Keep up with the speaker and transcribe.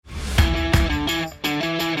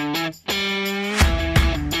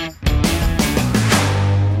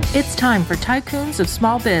It's time for Tycoons of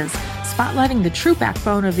Small Biz, spotlighting the true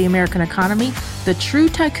backbone of the American economy, the true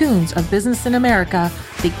tycoons of business in America,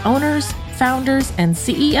 the owners, founders, and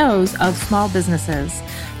CEOs of small businesses.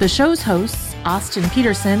 The show's hosts, Austin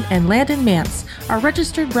Peterson and Landon Mance, are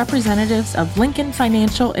registered representatives of Lincoln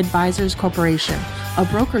Financial Advisors Corporation, a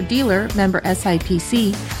broker-dealer member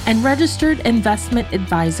SIPC, and registered investment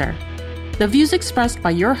advisor. The views expressed by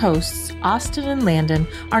your hosts, Austin and Landon,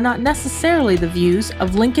 are not necessarily the views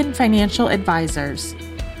of Lincoln Financial Advisors.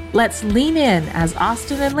 Let's lean in as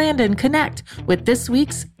Austin and Landon connect with this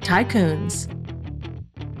week's Tycoons.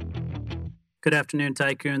 Good afternoon,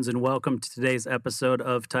 Tycoons, and welcome to today's episode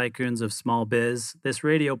of Tycoons of Small Biz. This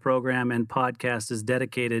radio program and podcast is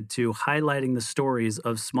dedicated to highlighting the stories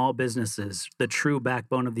of small businesses, the true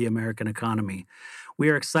backbone of the American economy. We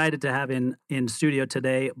are excited to have in studio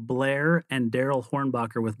today Blair and Darrell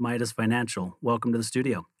Hornbacher with Midas Financial. Welcome to the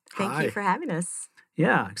studio. Thank you for having us.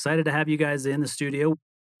 Yeah, excited to have you guys in the studio.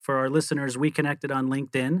 For our listeners, we connected on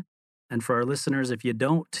LinkedIn. And for our listeners, if you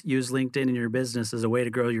don't use LinkedIn in your business as a way to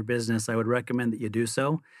grow your business, I would recommend that you do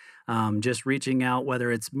so. Just reaching out,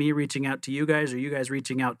 whether it's me reaching out to you guys or you guys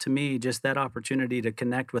reaching out to me, just that opportunity to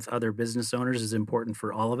connect with other business owners is important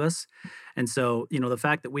for all of us. And so, the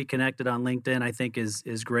fact that we connected on LinkedIn, I think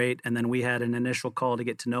is great. And then we had an initial call to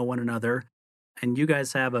get to know one another. And you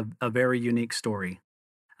guys have a very unique story.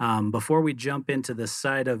 Before we jump into the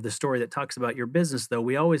side of the story that talks about your business, though,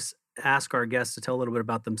 we always ask our guests to tell a little bit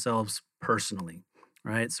about themselves personally,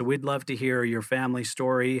 right? So we'd love to hear your family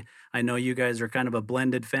story. I know you guys are kind of a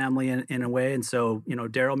blended family in a way. And so,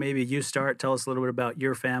 Darrell, maybe you start. Tell us a little bit about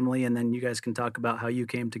your family, and then you guys can talk about how you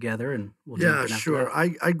came together. And we'll jump in after sure.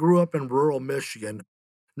 that. I grew up in rural Michigan,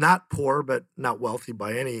 not poor, but not wealthy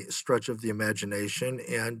by any stretch of the imagination.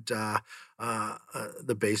 And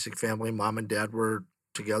the basic family, mom and dad were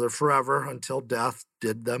together forever until death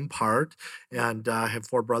did them part. And I have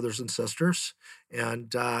 4 brothers and sisters.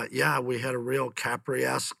 And we had a real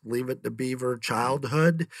Capri-esque Leave It to Beaver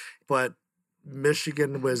childhood. But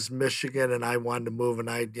Michigan was Michigan, and I wanted to move. And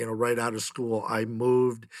right out of school, I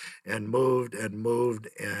moved and moved and moved.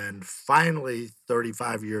 And finally,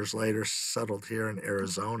 35 years later, settled here in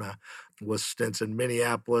Arizona with stints in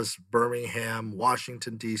Minneapolis, Birmingham,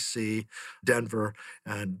 Washington, D.C., Denver.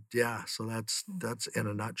 And so that's in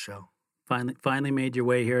a nutshell. Finally made your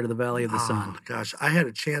way here to the Valley of the Sun. Gosh, I had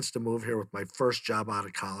a chance to move here with my first job out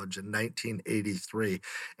of college in 1983,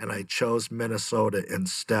 and I chose Minnesota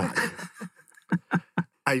instead.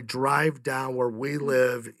 I drive down where we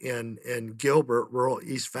live in Gilbert, rural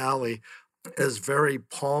East Valley, is very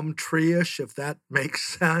palm tree-ish, if that makes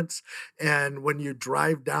sense. And when you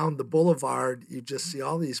drive down the boulevard, you just see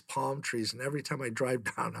all these palm trees. And every time I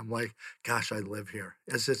drive down, I'm like, gosh, I live here.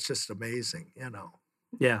 It's just amazing,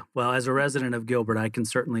 Yeah, well, as a resident of Gilbert, I can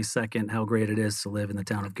certainly second how great it is to live in the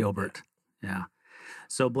town of Gilbert. Yeah.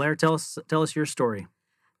 So Blair, tell us your story.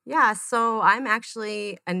 Yeah, so I'm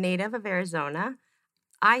actually a native of Arizona.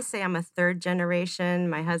 I say I'm a 3rd generation.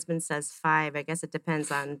 My husband says 5. I guess it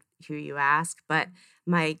depends on who you ask. But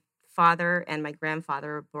my father and my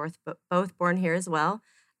grandfather were both born here as well.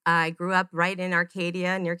 I grew up right in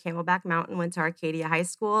Arcadia near Camelback Mountain, went to Arcadia High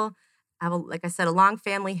School. I have, like I said, a long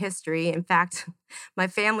family history. In fact, my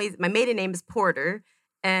maiden name is Porter.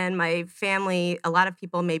 And my family, a lot of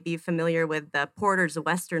people may be familiar with the Porter's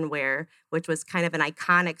Western Wear, which was kind of an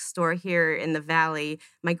iconic store here in the Valley.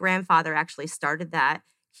 My grandfather actually started that.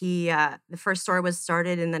 The first store was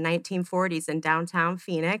started in the 1940s in downtown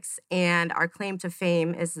Phoenix. And our claim to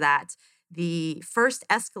fame is that the first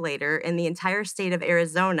escalator in the entire state of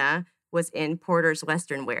Arizona was in Porter's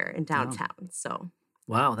Western Wear in downtown. Wow. So.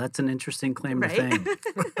 Wow, that's an interesting claim to fame.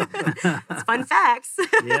 It's fun facts.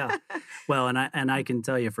 Yeah. Well, and I can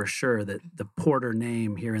tell you for sure that the Porter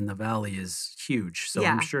name here in the Valley is huge. So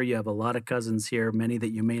I'm sure you have a lot of cousins here, many that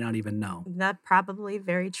you may not even know. That's probably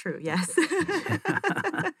very true, yes.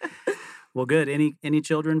 Well, good. Any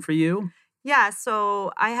children for you? Yeah,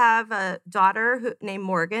 so I have a daughter named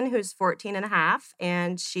Morgan, who's 14 and a half,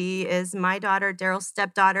 and she is my daughter, Darrell's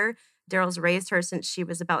stepdaughter. Darrell's raised her since she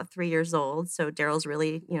was about 3 years old. So Darrell's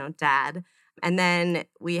really, dad. And then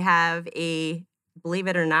we have believe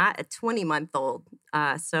it or not, a 20-month-old.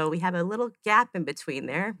 So we have a little gap in between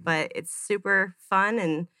there, but it's super fun.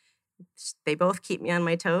 And they both keep me on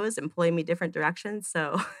my toes and pull me different directions.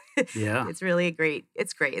 So it's really great.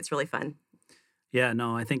 It's great. It's really fun. Yeah,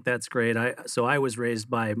 no, I think that's great. I was raised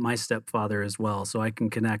by my stepfather as well, so I can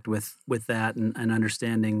connect with that and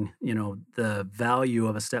understanding, the value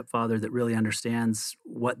of a stepfather that really understands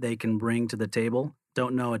what they can bring to the table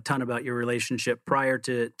don't know a ton about your relationship prior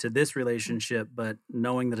to this relationship, but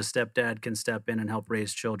knowing that a stepdad can step in and help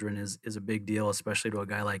raise children is a big deal, especially to a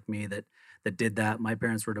guy like me that did that. My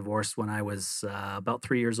parents were divorced when I was about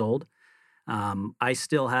 3 years old. I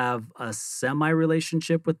still have a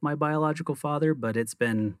semi-relationship with my biological father, but it's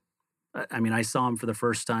been, I mean, I saw him for the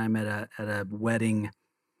first time at a wedding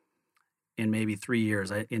in maybe 3 years.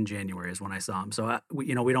 In January is when I saw him. So,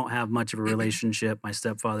 we don't have much of a relationship. My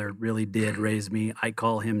stepfather really did raise me. I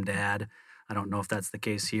call him dad. I don't know if that's the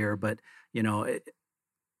case here, but,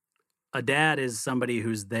 a dad is somebody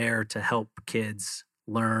who's there to help kids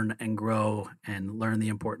learn and grow and learn the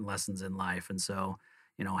important lessons in life. And so,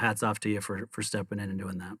 hats off to you for stepping in and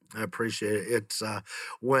doing that. I appreciate it. It's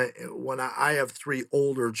when I have 3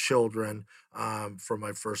 older children from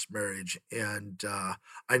my first marriage, and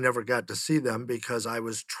I never got to see them because I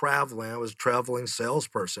was traveling. I was a traveling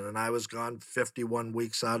salesperson, and I was gone 51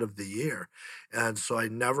 weeks out of the year, and so I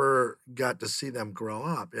never got to see them grow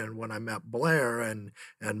up. And when I met Blair and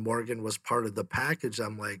Morgan was part of the package,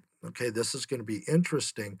 I'm like, okay, this is going to be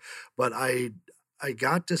interesting, but I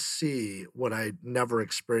got to see what I never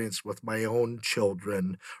experienced with my own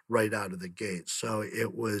children right out of the gate. So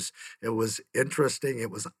it was interesting.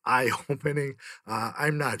 It was eye-opening.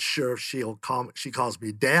 I'm not sure if she calls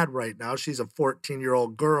me dad right now. She's a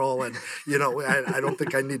 14-year-old girl, and I don't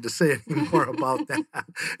think I need to say any more about that.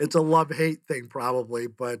 It's a love-hate thing probably,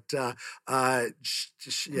 but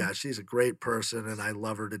she's a great person, and I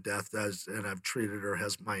love her to death, and I've treated her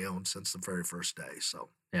as my own since the very first day. So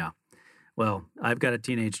yeah. Well, I've got a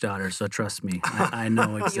teenage daughter, so trust me, I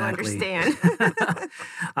know exactly. You understand.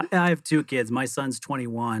 I have 2 kids. My son's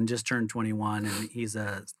 21, just turned 21, and he's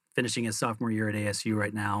finishing his sophomore year at ASU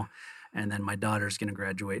right now. And then my daughter's going to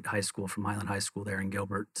graduate high school from Highland High School there in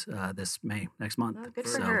Gilbert next month. Oh, good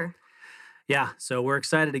for her. Yeah, so we're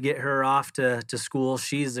excited to get her off to school.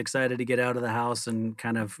 She's excited to get out of the house and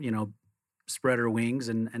kind of, spread her wings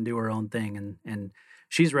and do her own thing. And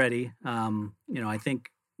she's ready. I think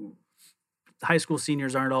high school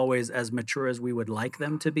seniors aren't always as mature as we would like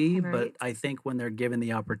them to be, Right. but I think when they're given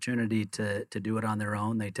the opportunity to do it on their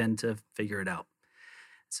own, they tend to figure it out.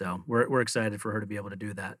 So we're excited for her to be able to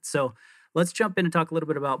do that. So let's jump in and talk a little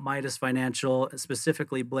bit about Midas Financial,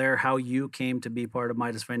 specifically, Blair, how you came to be part of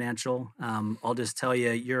Midas Financial. I'll just tell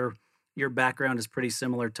you, your background is pretty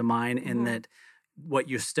similar to mine in that what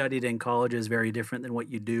you studied in college is very different than what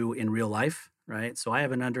you do in real life, right? So I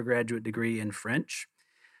have an undergraduate degree in French.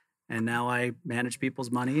 And now I manage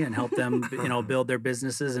people's money and help them, build their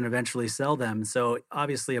businesses and eventually sell them. So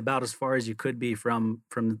obviously about as far as you could be from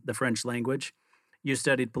the French language. You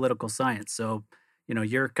studied political science. So,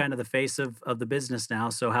 you're kind of the face of the business now.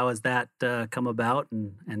 So how has that come about?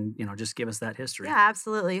 And just give us that history. Yeah,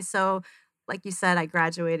 absolutely. So like you said, I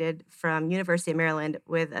graduated from University of Maryland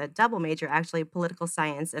with a double major, actually political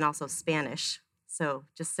science and also Spanish. So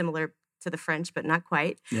just similar to the French, but not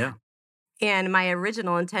quite. Yeah. And my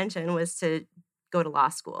original intention was to go to law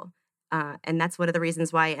school. And that's one of the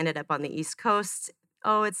reasons why I ended up on the East Coast.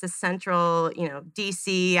 Oh, it's a central,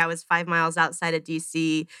 DC. I was 5 miles outside of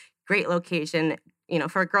DC. Great location.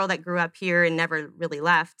 For a girl that grew up here and never really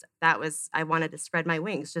left, I wanted to spread my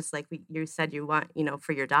wings, just like you said you want,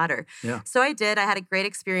 for your daughter. Yeah. So I did. I had a great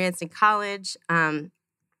experience in college.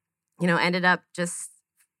 Ended up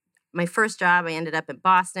my first job, I ended up in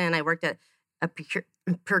Boston. I worked at a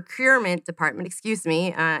procurement department,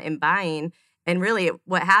 in buying. And really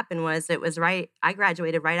what happened was I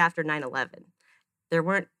graduated right after 9/11. There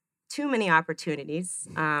weren't too many opportunities.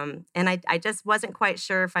 And I just wasn't quite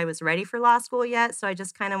sure if I was ready for law school yet. So I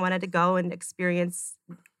just kind of wanted to go and experience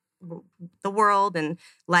the world and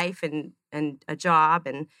life and a job.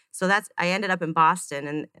 And so I ended up in Boston.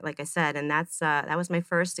 And like I said, and that was my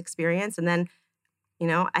first experience. And then,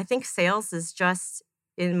 I think sales is just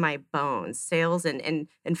in my bones, sales and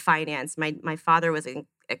finance. My father was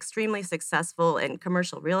extremely successful in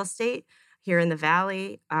commercial real estate here in the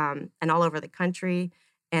Valley and all over the country.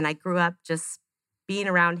 And I grew up just being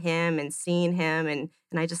around him and seeing him, and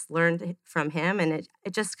I just learned from him. And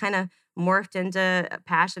it just kind of morphed into a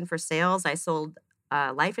passion for sales. I sold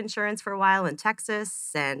life insurance for a while in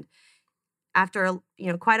Texas. And after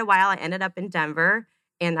quite a while, I ended up in Denver.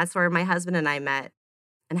 And that's where my husband and I met.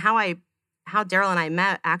 And how Darrell and I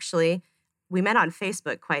met, actually, we met on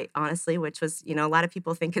Facebook, quite honestly, which was, a lot of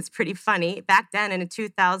people think it's pretty funny. Back then in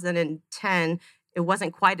 2010, it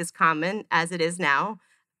wasn't quite as common as it is now.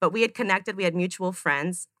 But we had connected, we had mutual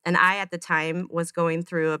friends. And I, at the time, was going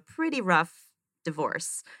through a pretty rough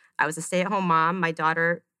divorce. I was a stay-at-home mom. My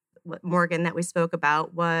daughter, Morgan, that we spoke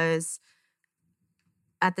about, was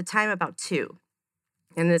at the time about 2.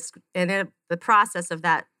 And the process of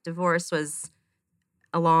that divorce was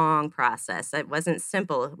a long process. It wasn't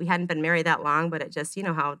simple. We hadn't been married that long, but it just, you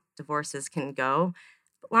know how divorces can go.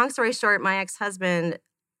 But long story short, my ex-husband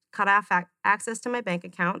cut off access to my bank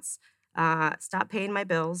accounts, stopped paying my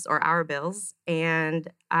bills or our bills, and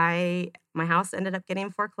my house ended up getting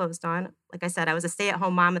foreclosed on. Like I said, I was a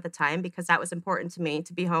stay-at-home mom at the time because that was important to me,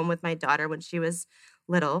 to be home with my daughter when she was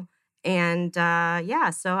little. And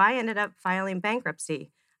so I ended up filing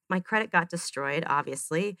bankruptcy. My credit got destroyed,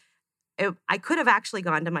 obviously. I could have actually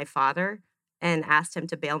gone to my father and asked him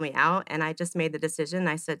to bail me out. And I just made the decision.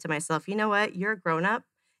 I said to myself, you know what? You're a grown up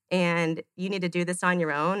and you need to do this on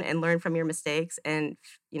your own and learn from your mistakes and,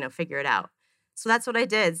 figure it out. So that's what I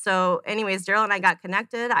did. So anyways, Darrell and I got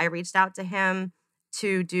connected. I reached out to him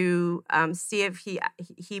to see if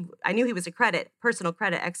I knew he was a personal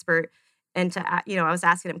credit expert. And I was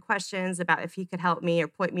asking him questions about if he could help me or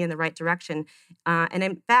point me in the right direction. And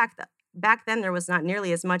in fact, back then, there was not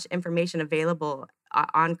nearly as much information available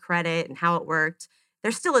on credit and how it worked.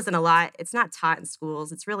 There still isn't a lot. It's not taught in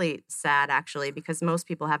schools. It's really sad, actually, because most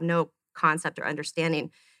people have no concept or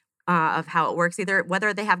understanding of how it works, either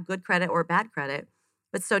whether they have good credit or bad credit.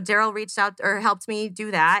 But so Darrell reached out or helped me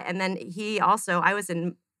do that. And then I was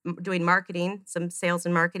doing marketing, some sales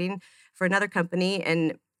and marketing for another company.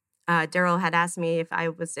 And Darrell had asked me if I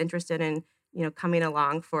was interested in, coming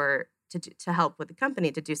along to help with the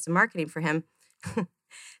company to do some marketing for him.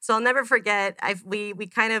 So I'll never forget.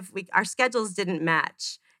 Our schedules didn't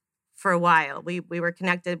match for a while. We were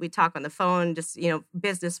connected. We talk on the phone, just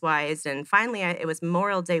business wise. And finally, it was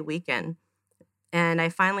Memorial Day weekend, and I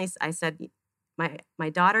said, my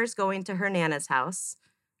daughter's going to her nana's house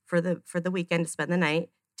for the weekend to spend the night.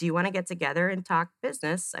 Do you want to get together and talk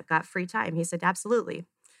business? I've got free time. He said, absolutely.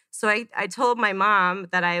 So I told my mom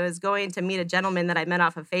that I was going to meet a gentleman that I met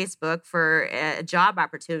off of Facebook for a job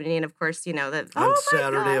opportunity. And of course, on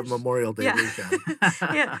Saturday of Memorial Day weekend.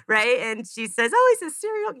 Yeah, right. And she says, oh, he's a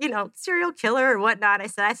serial killer or whatnot. I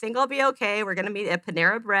said, I think I'll be okay. We're going to meet at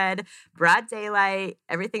Panera Bread, broad daylight.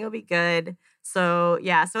 Everything will be good. So,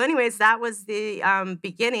 yeah. So anyways, that was the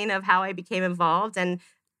beginning of how I became involved. And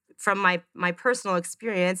from my personal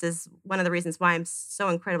experience is one of the reasons why I'm so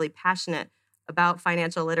incredibly passionate about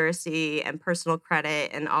financial literacy and personal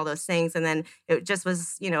credit and all those things. And then it just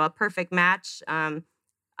was, a perfect match.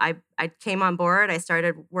 I came on board. I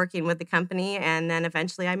started working with the company, and then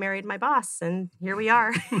eventually I married my boss, and here we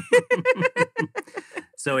are.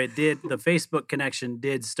 So the Facebook connection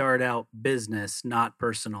did start out business, not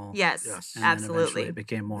personal. Yes, And absolutely. Then it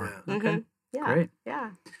became more. Yeah. Okay. Mm-hmm. Yeah. Great.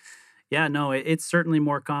 Yeah. Yeah, no, it's certainly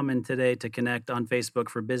more common today to connect on Facebook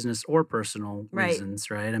for business or personal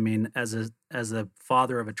reasons, right? I mean, as a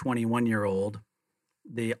father of a 21-year-old,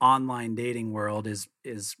 the online dating world is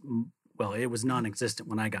it was non-existent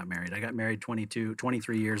when I got married. I got married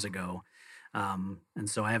 23 years ago. And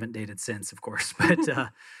so I haven't dated since, of course, but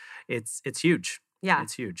it's huge. Yeah.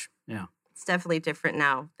 It's huge. Yeah. It's definitely different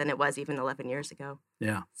now than it was even 11 years ago.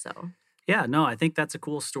 Yeah. So yeah, no, I think that's a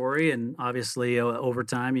cool story. And obviously, over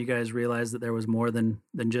time, you guys realized that there was more than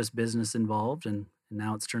just business involved. And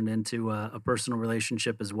now it's turned into a personal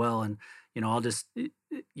relationship as well. And,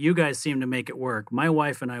 you guys seem to make it work. My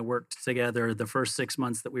wife and I worked together the first 6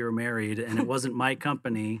 months that we were married, and it wasn't my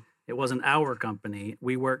company. It wasn't our company.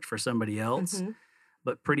 We worked for somebody else. Mm-hmm.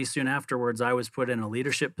 But pretty soon afterwards, I was put in a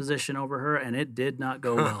leadership position over her, and it did not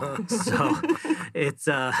go well. So it's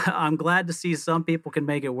I'm glad to see some people can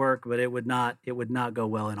make it work, but it would not go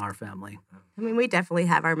well in our family. I mean, we definitely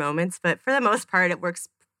have our moments, but for the most part, it works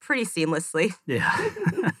pretty seamlessly. Yeah.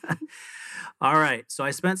 All right. So I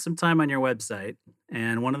spent some time on your website,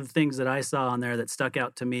 and one of the things that I saw on there that stuck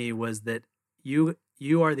out to me was that you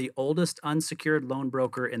are the oldest unsecured loan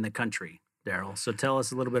broker in the country, Darrell. So tell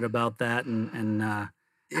us a little bit about that and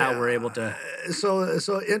how we're able to.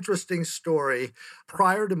 So interesting story.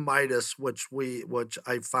 Prior to Midas, which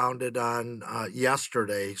I founded on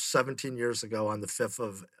yesterday, 17 years ago on the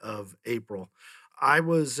 5th of April, I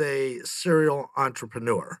was a serial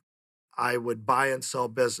entrepreneur. I would buy and sell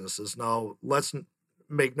businesses. Now, let's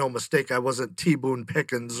make no mistake, I wasn't T. Boone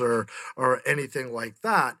Pickens or anything like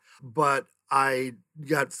that, but I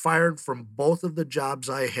got fired from both of the jobs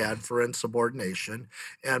I had for insubordination.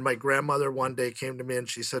 And my grandmother one day came to me and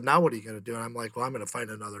she said, now what are you going to do? And I'm like, well, I'm going to find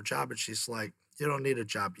another job. And she's like, you don't need a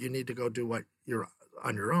job. You need to go do what you're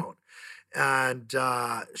on your own. And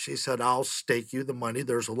she said, I'll stake you the money.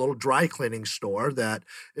 There's a little dry cleaning store that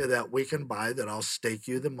we can buy that I'll stake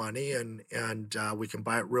you the money and we can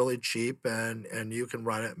buy it really cheap and you can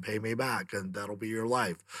run it and pay me back and that'll be your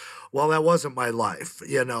life. Well, that wasn't my life,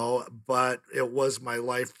 but it was my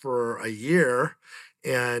life for a year.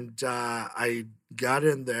 And I got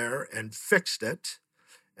in there and fixed it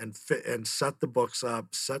and set the books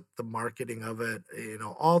up, set the marketing of it,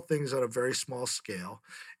 all things on a very small scale.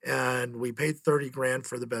 And we paid 30 grand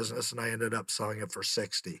for the business, and I ended up selling it for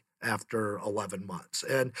 60 after 11 months.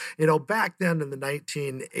 And, back then in the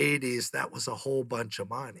 1980s, that was a whole bunch of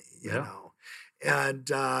money, Yeah. And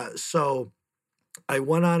so I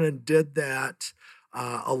went on and did that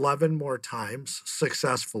 11 more times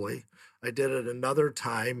successfully. I did it another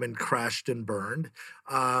time and crashed and burned.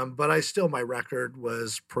 But my record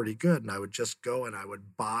was pretty good. And I would just go and I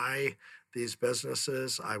would buy these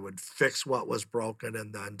businesses. I would fix what was broken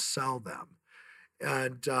and then sell them.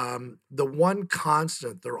 And the one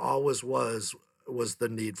constant there always was the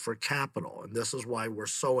need for capital. And this is why we're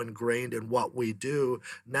so ingrained in what we do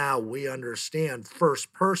now. We understand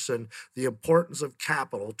first person the importance of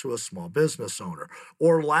capital to a small business owner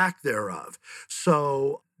or lack thereof.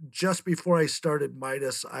 So just before I started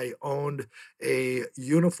Midas, I owned a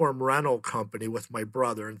uniform rental company with my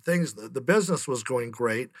brother, and the business was going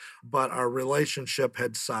great, but our relationship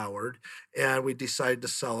had soured, and we decided to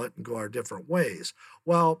sell it and go our different ways.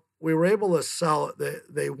 Well, we were able to sell it.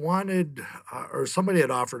 They wanted, or somebody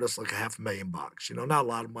had offered us like $500,000, not a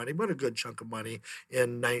lot of money, but a good chunk of money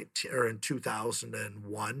in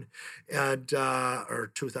 2001 and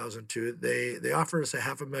or 2002. They offered us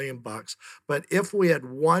 $500,000, but if we had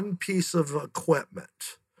one piece of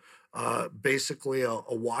equipment, basically a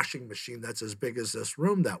washing machine that's as big as this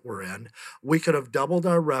room that we're in, we could have doubled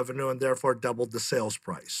our revenue and therefore doubled the sales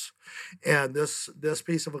price. And this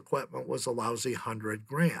piece of equipment was a lousy 100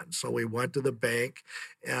 grand. So we went to the bank,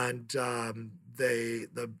 and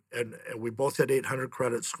we both had 800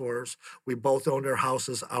 credit scores. We both owned our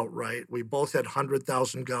houses outright. We both had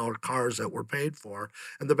 $100,000 cars that were paid for,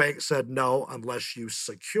 and the bank said no unless you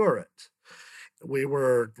secure it. We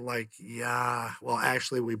were like, yeah, well,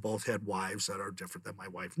 actually, we both had wives that are different than my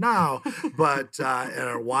wife now, but and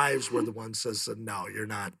our wives were the ones that said, no, you're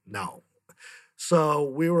not, no. So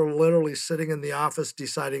we were literally sitting in the office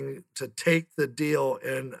deciding to take the deal,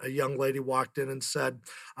 and a young lady walked in and said,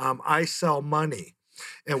 I sell money.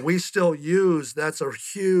 And we still that's a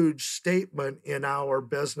huge statement in our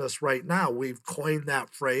business right now. We've coined that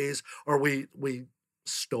phrase, or we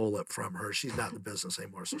stole it from her. She's not in the business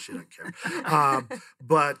anymore, so she doesn't care.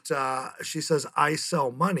 But she says, I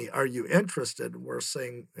sell money. Are you interested?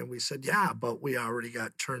 And we said, yeah, but we already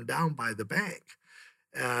got turned down by the bank.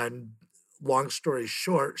 And long story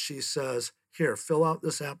short, she says, here, fill out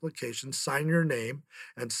this application, sign your name,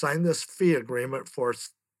 and sign this fee agreement for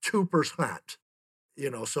 2%.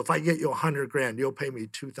 So if I get you 100 grand, you'll pay me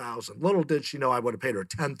 2,000. Little did she know I would have paid her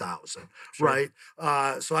 10,000, sure. Right?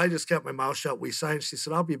 So I just kept my mouth shut. We signed. She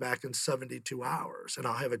said, I'll be back in 72 hours, and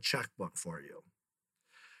I'll have a checkbook for you.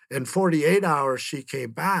 In 48 hours, she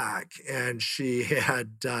came back, and she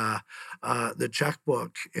had the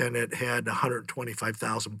checkbook, and it had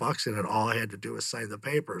 $125,000 in it. All I had to do was sign the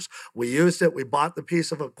papers. We used it. We bought the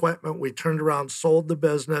piece of equipment. We turned around, sold the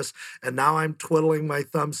business, and now I'm twiddling my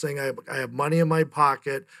thumbs saying, I have money in my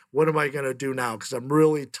pocket. What am I going to do now? Because I'm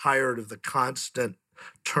really tired of the constant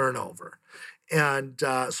turnover. And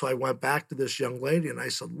so I went back to this young lady, and I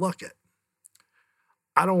said, look,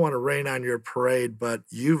 I don't want to rain on your parade, but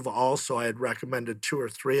I had recommended 2 or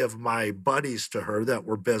 3 of my buddies to her that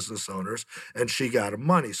were business owners, and she got them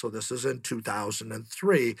money. So this is in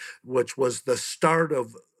 2003, which was the start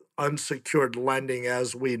of unsecured lending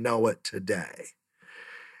as we know it today.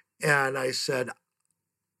 And I said,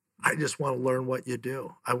 I just want to learn what you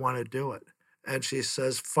do. I want to do it. And she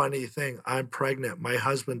says, funny thing, I'm pregnant. My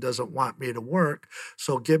husband doesn't want me to work,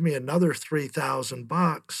 so give me another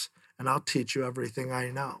 $3,000 and I'll teach you everything I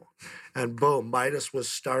know. And boom, Midas was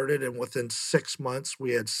started, and within 6 months,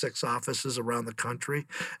 we had 6 offices around the country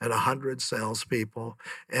and 100 salespeople,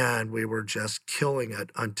 and we were just killing it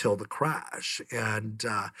until the crash. And,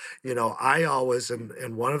 I always,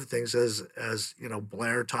 and one of the things is, as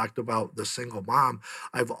Blair talked about the single mom,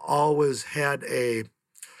 I've always had a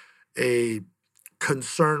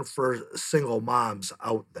concern for single moms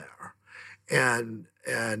out there. And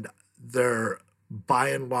they're, by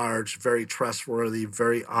and large, very trustworthy,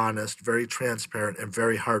 very honest, very transparent, and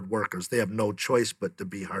very hard workers. They have no choice but to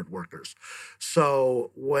be hard workers.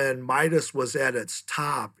 So when Midas was at its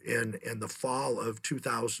top in the fall of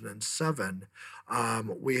 2007,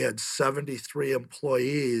 we had 73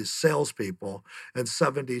 employees, salespeople, and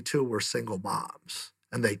 72 were single moms.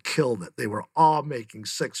 and they killed it. They were all making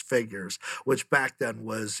six figures, which back then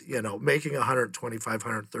was, making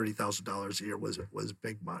 $125,000, $130,000 a year was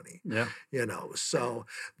big money. Yeah. So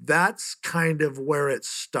that's kind of where it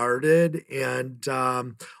started. And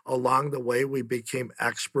along the way, we became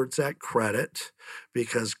experts at credit,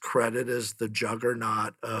 because credit is the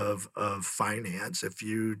juggernaut of finance. If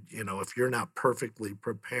you're not perfectly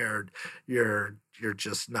prepared, you're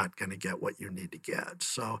just not going to get what you need to get.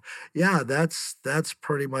 So yeah, that's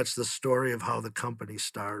pretty much the story of how the company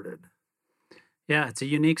started. Yeah, it's a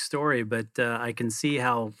unique story, but I can see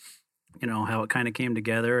how it kind of came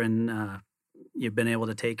together, and you've been able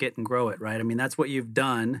to take it and grow it, right? I mean, that's what you've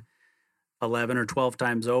done 11 or 12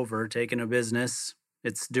 times over, taking a business.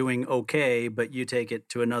 It's doing okay, but you take it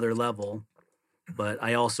to another level. But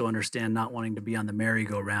I also understand not wanting to be on the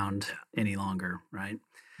merry-go-round any longer, right?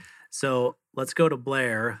 So let's go to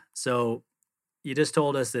Blair. So you just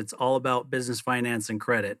told us it's all about business finance and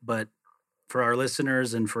credit, but for our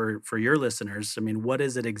listeners and for your listeners, I mean, what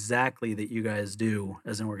is it exactly that you guys do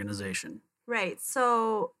as an organization? Right.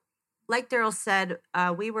 So like Darrell said,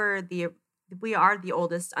 we are the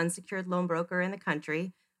oldest unsecured loan broker in the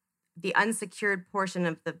country. The unsecured portion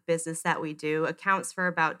of the business that we do accounts for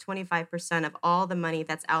about 25% of all the money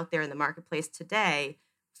that's out there in the marketplace today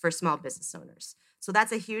for small business owners. So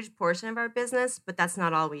that's a huge portion of our business, but that's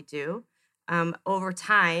not all we do. Over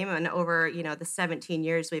time and over, the 17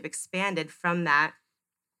 years, we've expanded from that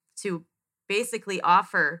to basically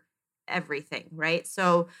offer everything, right?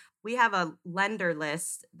 So we have a lender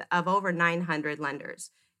list of over 900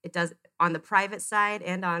 lenders. It does on the private side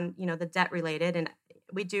and on, the debt related. And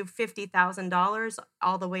we do $50,000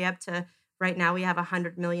 all the way up to right now we have a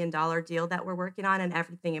 $100 million deal that we're working on, and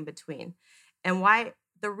everything in between. And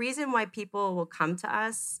the reason why people will come to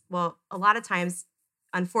us, well, a lot of times,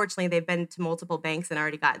 unfortunately, they've been to multiple banks and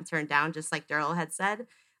already gotten turned down, just like Darrell had said.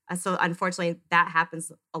 So unfortunately, that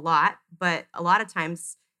happens a lot. But a lot of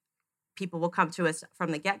times, people will come to us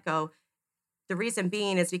from the get-go. The reason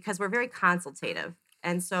being is because we're very consultative.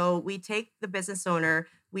 And so we take the business owner,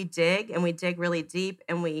 we dig really deep,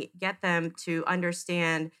 and we get them to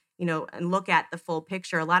understand, and look at the full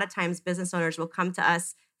picture. A lot of times business owners will come to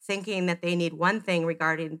us thinking that they need one thing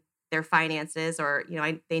regarding their finances, or,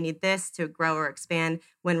 they need this to grow or expand,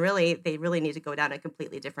 when really they really need to go down a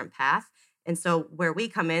completely different path. And so where we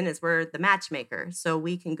come in is we're the matchmaker. So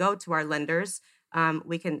we can go to our lenders,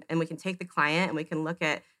 we can take the client and we can look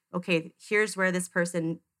at, okay, here's where this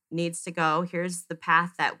person needs to go. Here's the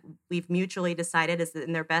path that we've mutually decided is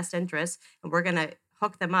in their best interest. And we're going to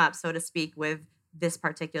hook them up, so to speak, with this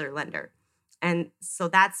particular lender. And so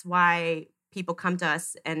that's why people come to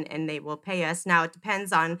us and they will pay us. Now, it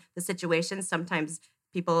depends on the situation. Sometimes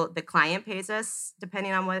the client pays us,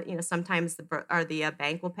 depending on what, sometimes the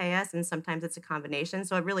bank will pay us, and sometimes it's a combination.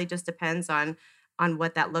 So it really just depends on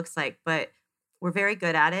what that looks like. But we're very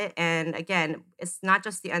good at it. And again, it's not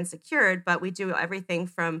just the unsecured, but we do everything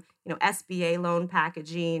from, SBA loan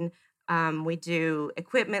packaging. We do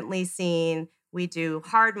equipment leasing. We do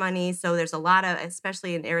hard money. So there's a lot of,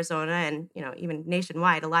 especially in Arizona and, even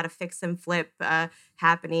nationwide, a lot of fix and flip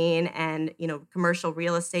happening, and, commercial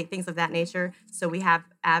real estate, things of that nature. So we have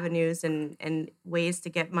avenues and ways to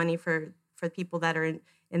get money for people that are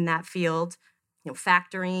in that field,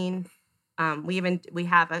 factoring. We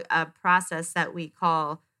have a process that we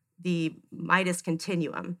call the Midas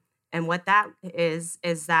continuum. And what that is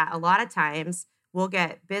that a lot of times we'll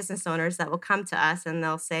get business owners that will come to us and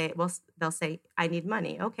they'll say, I need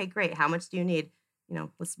money. Okay, great. How much do you need?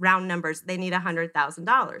 Let's round numbers. They need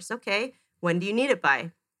 $100,000. Okay. When do you need it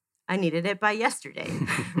by? I needed it by yesterday.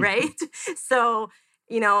 Right. So,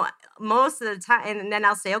 most of the time, and then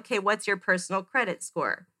I'll say, okay, what's your personal credit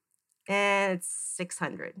score? And it's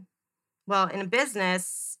 600. Well, in a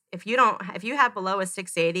business, if you have below a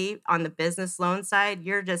 680 on the business loan side,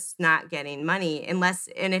 you're just not getting money and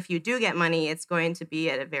if you do get money, it's going to be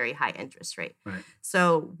at a very high interest rate. Right.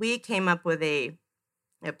 So we came up with a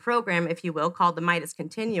program, if you will, called the Midas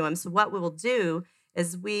Continuum. So what we will do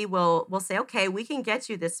is we'll say, okay, we can get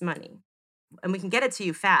you this money and we can get it to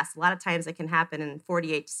you fast. A lot of times it can happen in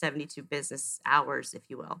 48 to 72 business hours, if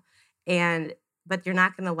you will. But you're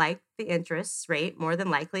not going to like the interest rate, more than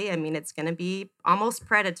likely. I mean, it's going to be almost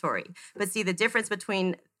predatory. But see, the difference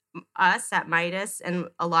between us at Midas and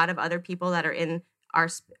a lot of other people that are in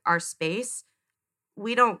our space,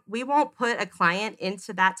 we won't put a client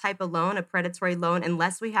into that type of loan, a predatory loan,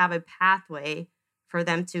 unless we have a pathway for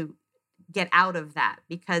them to get out of that.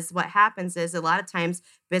 Because what happens is a lot of times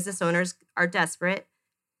business owners are desperate.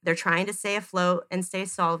 They're trying to stay afloat and stay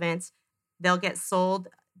solvent. They'll get sold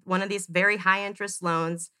one of these very high interest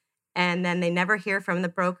loans, and then they never hear from the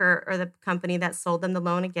broker or the company that sold them the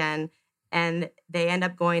loan again, and they end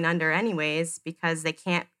up going under anyways because they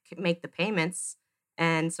can't make the payments.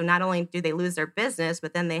 And so not only do they lose their business,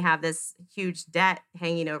 but then they have this huge debt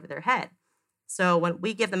hanging over their head. So when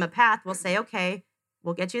we give them a path, we'll say, okay,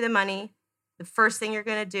 we'll get you the money. The first thing you're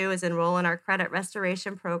going to do is enroll in our credit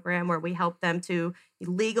restoration program, where we help them to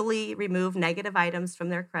legally remove negative items from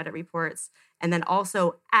their credit reports, and then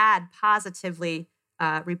also add positively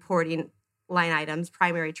reporting line items,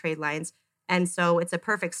 primary trade lines. And so it's a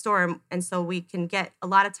perfect storm. And so we can get, a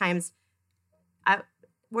lot of times,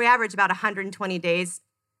 we average about 120 days.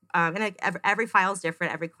 And every file is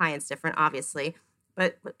different. Every client's different, obviously.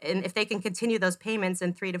 And if they can continue those payments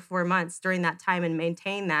in 3 to 4 months during that time and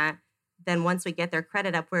maintain that, then once we get their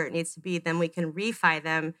credit up where it needs to be, then we can refi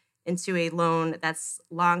them into a loan that's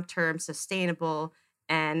long-term, sustainable,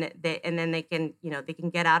 and then they can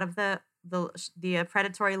get out of the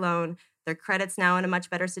predatory loan. Their credit's now in a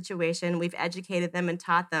much better situation. We've educated them and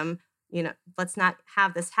taught them, let's not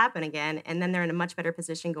have this happen again, and then they're in a much better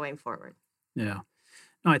position going forward. Yeah.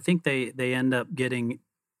 No, I think they end up getting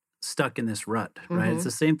stuck in this rut, right? Mm-hmm. It's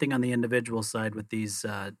the same thing on the individual side with these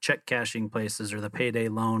check cashing places or the payday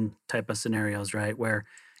loan type of scenarios, right? Where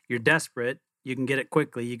you're desperate, you can get it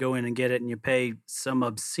quickly, you go in and get it, and you pay some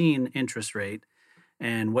obscene interest rate.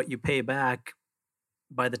 And what you pay back,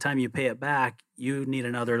 by the time you pay it back, you need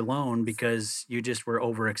another loan because you just were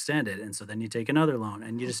overextended. And so then you take another loan,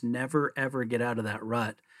 and you just never, ever get out of that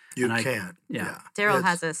rut. You can't. Yeah. Darrell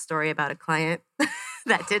has a story about a client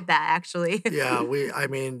that did that, actually. Yeah,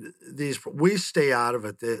 we stay out of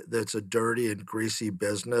it. That's a dirty and greasy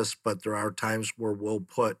business, but there are times where we'll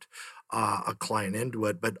put a client into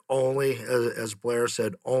it, but only, as Blair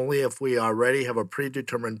said, only if we already have a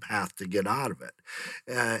predetermined path to get out of it.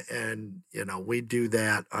 And we do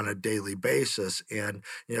that on a daily basis. And,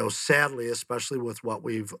 sadly, especially with what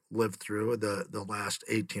we've lived through the last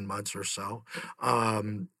 18 months or so, a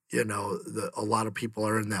lot of people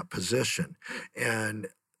are in that position. And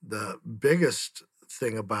the biggest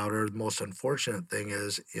thing about her, the most unfortunate thing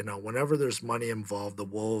is, whenever there's money involved, the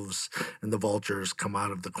wolves and the vultures come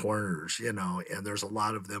out of the corners, and there's a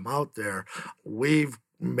lot of them out there. We've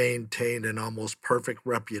maintained an almost perfect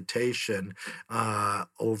reputation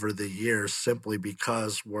over the years simply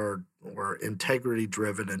because we're integrity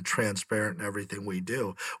driven and transparent in everything we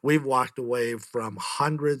do. We've walked away from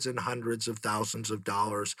hundreds and hundreds of thousands of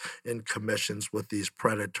dollars in commissions with these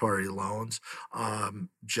predatory loans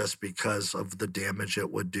just because of the damage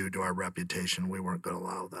it would do to our reputation. We weren't going to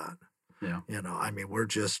allow that. Yeah.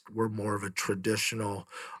 We're more of a traditional,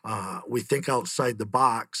 we think outside the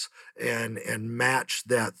box and match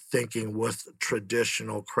that thinking with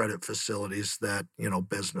traditional credit facilities that,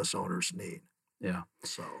 business owners need. Yeah.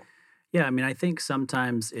 So. Yeah. I think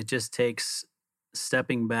sometimes it just takes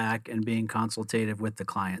stepping back and being consultative with the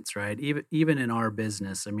clients, right? Even in our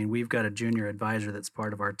business, we've got a junior advisor that's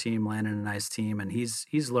part of our team, Landon and I's team, and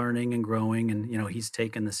he's learning and growing, and he's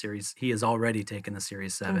taken the series. He has already taken the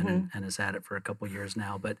Series 7 Mm-hmm. and has had it for a couple of years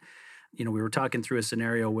now. But we were talking through a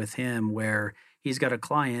scenario with him where he's got a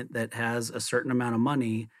client that has a certain amount of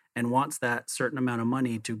money and wants that certain amount of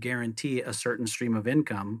money to guarantee a certain stream of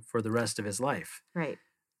income for the rest of his life. Right.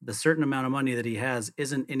 The certain amount of money that he has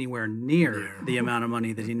isn't anywhere near the amount of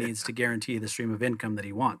money that he needs to guarantee the stream of income that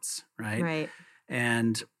he wants, right? Right.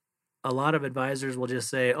 And a lot of advisors will just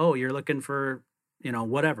say, oh, you're looking for,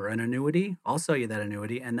 whatever, an annuity? I'll sell you that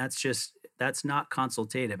annuity. And that's not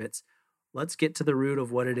consultative. It's let's get to the root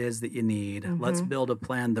of what it is that you need. Mm-hmm. Let's build a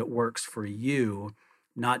plan that works for you,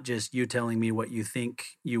 not just you telling me what you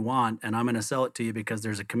think you want, and I'm going to sell it to you because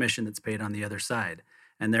there's a commission that's paid on the other side.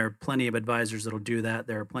 And there are plenty of advisors that'll do that.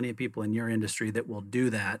 There are plenty of people in your industry that will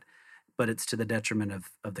do that, but it's to the detriment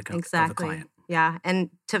of the client. Yeah,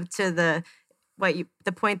 and to the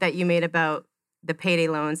point that you made about the payday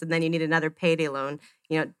loans, and then you need another payday loan.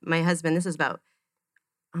 My husband, this is about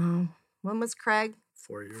when was Craig?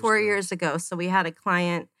 4 years. 4 years ago. So we had a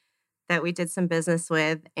client that we did some business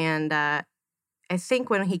with, and I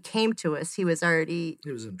think when he came to us, he was in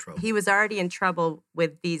trouble. He was already in trouble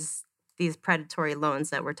with these predatory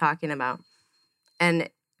loans that we're talking about.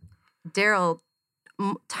 And Darrell,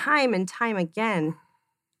 time and time again,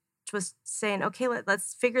 was saying, okay,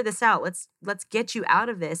 let's figure this out. Let's get you out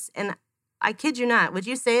of this. And I kid you not. Would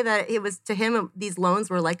you say that it was to him these loans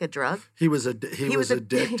were like a drug? He was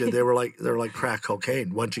addicted. They're like crack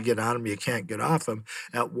cocaine. Once you get on them, you can't get off them.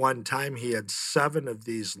 At one time, he had 7 of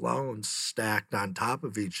these loans stacked on top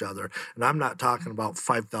of each other, and I'm not talking about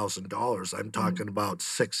 $5,000. I'm talking about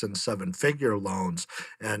 6 and 7 figure loans.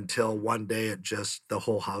 Until one day, the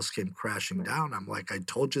whole house came crashing down. I'm like, I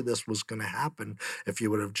told you this was going to happen if you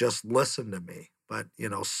would have just listened to me. But,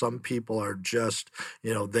 some people are just,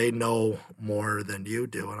 they know more than you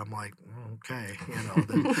do. And I'm like, okay,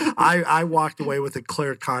 I walked away with a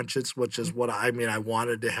clear conscience, which is what I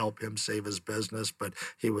wanted to help him save his business, but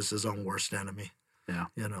he was his own worst enemy. Yeah.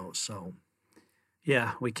 So.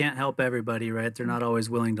 Yeah, we can't help everybody, right? They're not always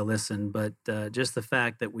willing to listen, but just the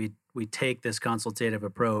fact that we take this consultative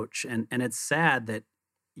approach, and it's sad that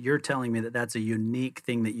you're telling me that that's a unique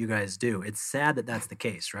thing that you guys do. It's sad that that's the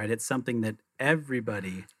case, right? It's something that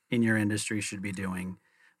everybody in your industry should be doing,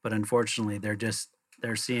 but unfortunately,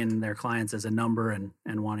 they're seeing their clients as a number and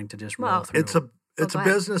wanting to just roll through. It's a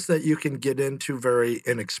business that you can get into very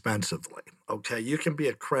inexpensively. Okay, you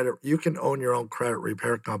can own your own credit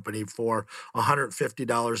repair company for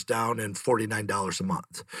 $150 down and $49 a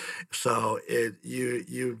month. So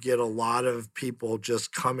you get a lot of people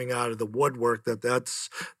just coming out of the woodwork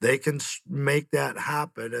they can make that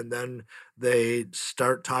happen, and then they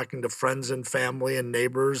start talking to friends and family and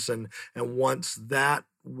neighbors, and once that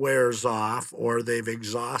wears off or they've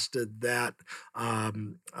exhausted that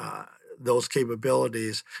those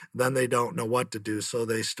capabilities, then they don't know what to do. So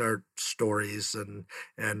they start stories and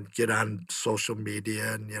get on social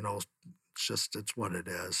media, and it's what it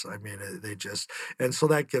is. And so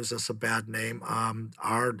that gives us a bad name.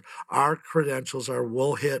 Our credentials are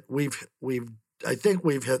I think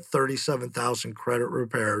we've hit 37,000 credit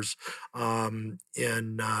repairs in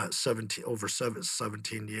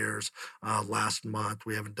 17 years. Last month,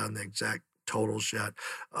 we haven't done the exact totals yet.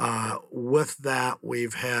 With that,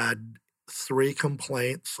 we've had 3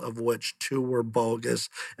 complaints, of which 2 were bogus,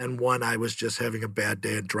 and 1 I was just having a bad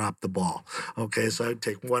day and dropped the ball. Okay, so I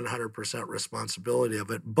take 100% responsibility of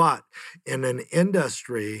it. But in an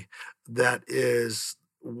industry that is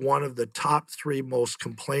one of the top 3 most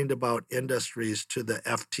complained about industries to the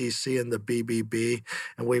FTC and the BBB,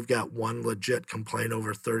 and we've got 1 legit complaint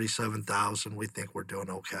over 37,000, we think we're doing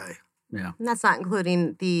okay. Yeah. And that's not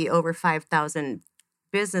including the over 5,000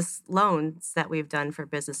 business loans that we've done for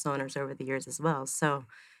business owners over the years as well. So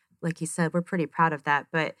like you said, we're pretty proud of that.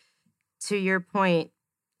 But to your point,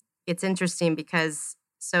 it's interesting because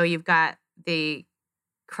so you've got the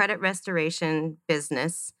credit restoration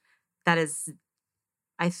business that is,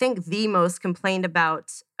 I think, the most complained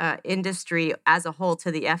about industry as a whole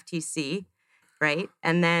to the FTC, right?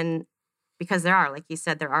 And then because like you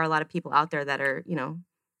said, there are a lot of people out there that are,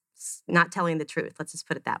 not telling the truth. Let's just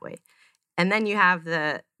put it that way. And then you have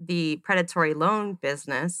the predatory loan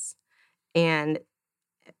business. And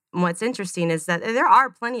what's interesting is that there are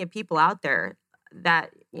plenty of people out there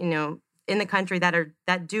that, in the country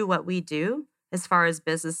that do what we do as far as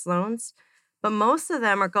business loans. But most of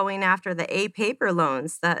them are going after the A paper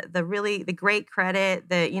loans, the great credit,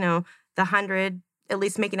 the 100, at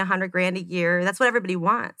least making $100,000 a year. That's what everybody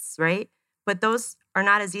wants, right? But those are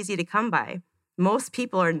not as easy to come by. Most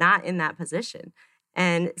people are not in that position.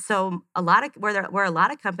 And so where a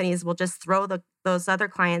lot of companies will just throw those other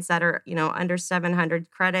clients that are, under 700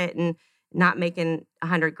 credit and not making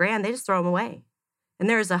 $100,000, they just throw them away. And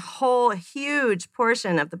there's a whole huge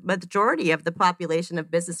portion of the majority of the population of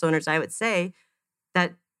business owners, I would say,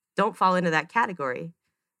 that don't fall into that category.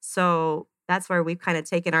 So that's where we've kind of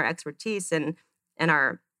taken our expertise and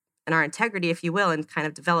our integrity, if you will, and kind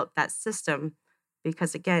of developed that system.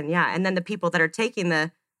 Because again, yeah, and then the people that are taking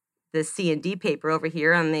the C and D paper over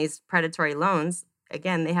here on these predatory loans,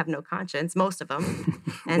 again, they have no conscience, most of them,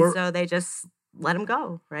 and so they just let them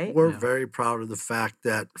go, right? We're very proud of the fact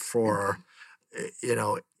that for,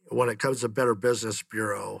 when it comes to Better Business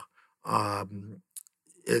Bureau,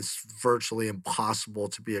 it's virtually impossible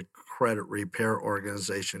to be a credit repair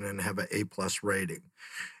organization and have an A+ rating,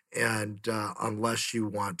 and unless you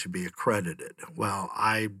want to be accredited. Well,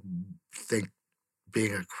 I think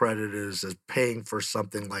being accredited is paying for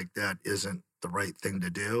something like that isn't the right thing to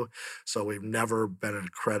do. So we've never been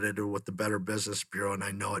accredited with the Better Business Bureau, and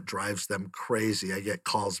I know it drives them crazy. I get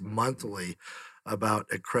calls monthly about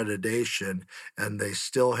accreditation, and they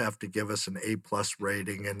still have to give us an A+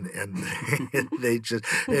 rating, and they just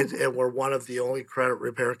and we're one of the only credit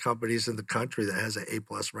repair companies in the country that has an A+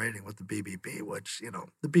 rating with the BBB, which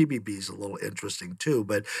the BBB is a little interesting too,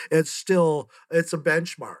 but it's a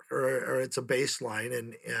benchmark or it's a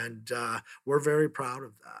baseline, and we're very proud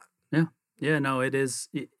of that. Yeah. Yeah, no, it is.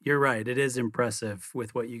 You're right. It is impressive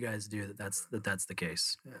with what you guys do that's the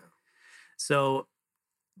case. Yeah. So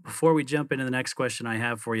before we jump into the next question I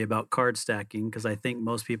have for you about card stacking, because I think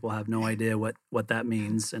most people have no idea what that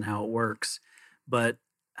means and how it works. But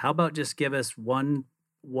how about just give us one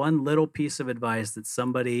little piece of advice that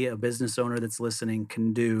somebody, a business owner that's listening,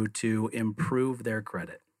 can do to improve their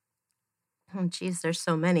credit? Oh, geez, there's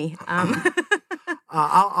so many.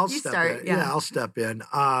 I'll You step start, in. yeah. I'll step in.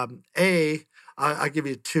 I'll give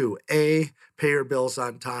you two. Pay your bills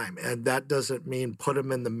on time. And that doesn't mean put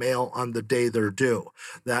them in the mail on the day they're due.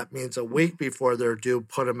 That means a week before they're due,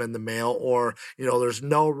 put them in the mail. Or, there's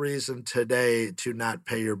no reason today to not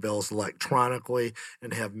pay your bills electronically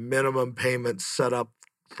and have minimum payments set up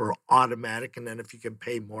for automatic. And then if you can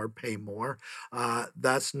pay more, pay more.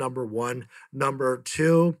 That's number one. Number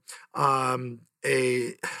two,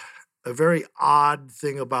 a very odd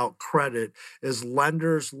thing about credit is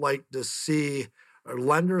lenders like to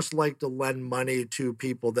lend money to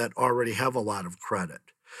people that already have a lot of credit,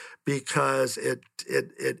 because it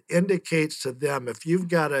indicates to them, if you've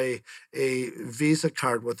got a Visa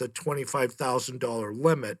card with a $25,000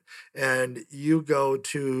 limit and you go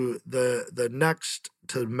to the next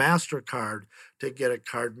to MasterCard to get a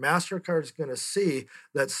card, MasterCard's going to see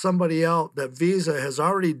that somebody else, that Visa has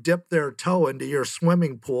already dipped their toe into your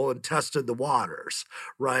swimming pool and tested the waters,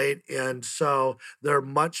 right? And so they're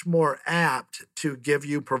much more apt to give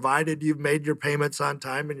you, provided you've made your payments on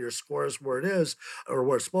time and your score is where it is or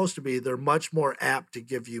where it's supposed to be, they're much more apt to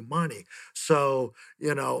give you money. So,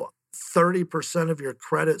 30% of your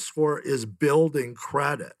credit score is building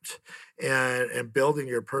credit and building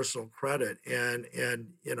your personal credit, and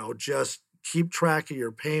just keep track of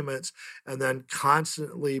your payments and then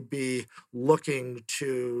constantly be looking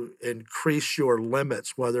to increase your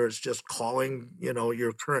limits, whether it's just calling,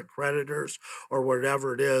 your current creditors or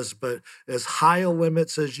whatever it is, but as high a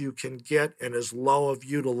limits as you can get and as low of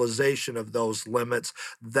utilization of those limits.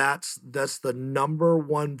 That's the number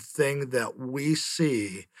one thing that we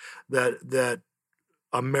see that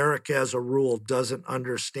America as a rule doesn't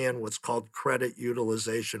understand what's called credit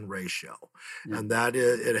utilization ratio. Yeah. And that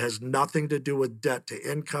is, it has nothing to do with debt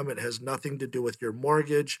to income. It has nothing to do with your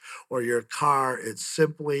mortgage or your car. It's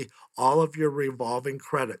simply all of your revolving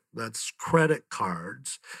credit. That's credit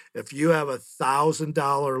cards. If you have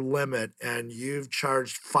 $1,000 limit and you've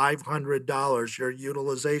charged $500, your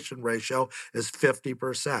utilization ratio is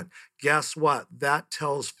 50%. Guess what? That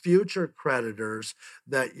tells future creditors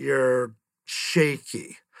that you're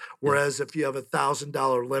shaky. Whereas if you have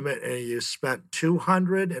 $1,000 limit and you spent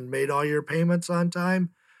 $200 and made all your payments on time,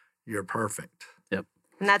 you're perfect. Yep.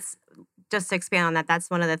 And that's, just to expand on that, that's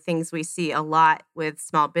one of the things we see a lot with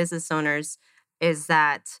small business owners, is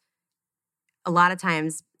that a lot of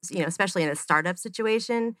times, especially in a startup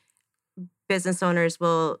situation, business owners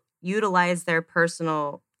will utilize their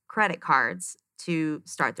personal credit cards to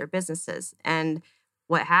start their businesses. And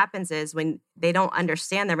what happens is, when they don't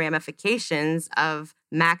understand the ramifications of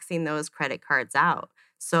maxing those credit cards out.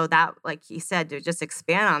 So that, like he said, to just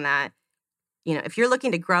expand on that, if you're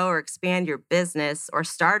looking to grow or expand your business or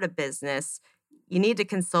start a business, you need to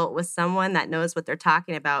consult with someone that knows what they're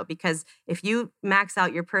talking about. Because if you max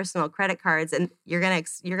out your personal credit cards, and you're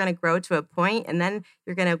gonna grow to a point, and then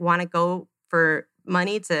you're gonna want to go for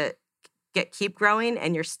money to keep growing,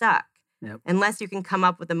 and you're stuck. Yep. Unless you can come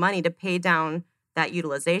up with the money to pay down that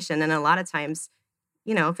utilization. And a lot of times,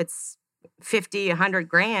 if it's 50, 100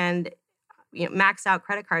 grand, max out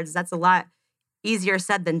credit cards, that's a lot easier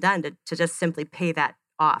said than done to just simply pay that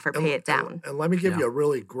off or pay it down. And let me give you a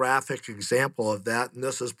really graphic example of that. And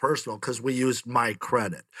this is personal because we used my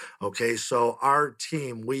credit. Okay. So our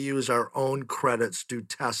team, we use our own credits to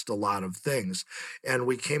test a lot of things. And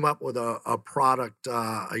we came up with a product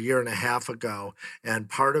a year and a half ago. And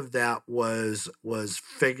part of that was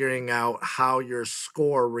figuring out how your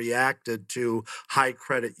score reacted to high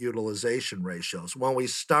credit utilization ratios. When we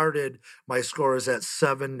started, my score is at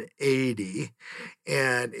 780,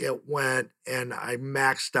 and it went, and I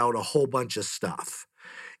maxed out a whole bunch of stuff.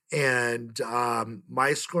 And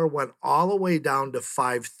my score went all the way down to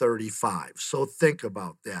 535. So think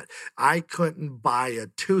about that. I couldn't buy a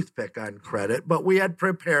toothpick on credit, but we had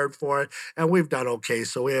prepared for it, and we've done okay.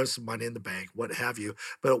 So we have some money in the bank, what have you.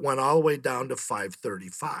 But it went all the way down to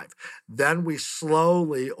 535. Then we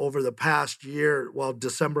slowly, over the past year,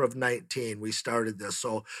 December of 19, we started this.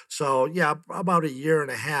 So yeah, about a year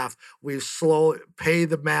and a half, we've slowly pay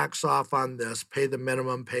the max off on this, pay the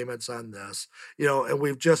minimum payments on this, and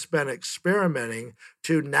we've just just been experimenting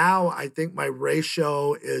to now I think my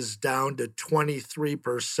ratio is down to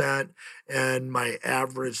 23% and my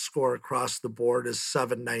average score across the board is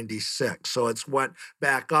 796. So it's went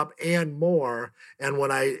back up and more. And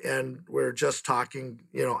we're just talking,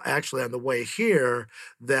 actually on the way here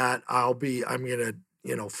that I'm going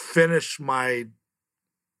to, finish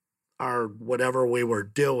our whatever we were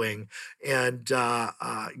doing and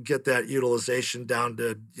get that utilization down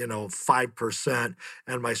to 5%,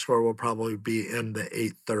 and my score will probably be in the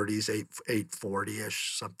 830s,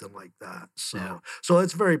 840ish, something like that. So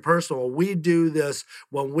it's very personal. We do this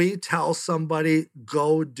when we tell somebody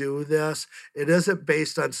go do this. It isn't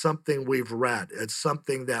based on something we've read. It's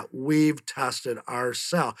something that we've tested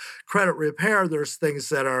ourselves. Credit repair, there's things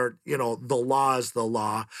that are the law is the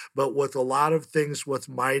law, but with a lot of things with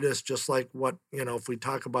Midas, just like what, if we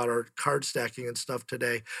talk about our card stacking and stuff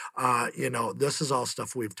today, this is all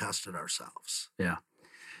stuff we've tested ourselves. Yeah.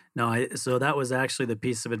 No, so that was actually the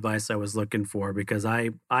piece of advice I was looking for, because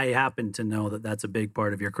I happen to know that that's a big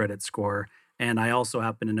part of your credit score. And I also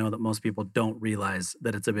happen to know that most people don't realize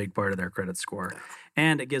that it's a big part of their credit score.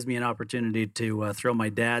 And it gives me an opportunity to throw my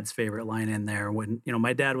dad's favorite line in there. When,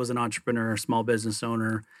 my dad was an entrepreneur, small business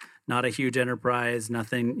owner, not a huge enterprise,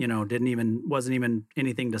 nothing, wasn't even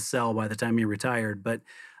anything to sell by the time he retired. But,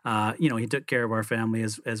 he took care of our family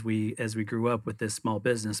as we grew up with this small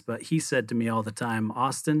business. But he said to me all the time,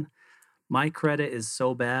 Austin, my credit is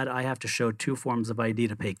so bad, I have to show 2 forms of ID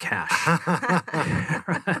to pay cash.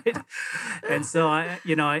 Right? And so,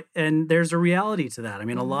 and there's a reality to that. I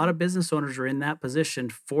mean, a lot of business owners are in that position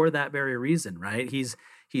for that very reason, right? He's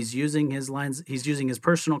using his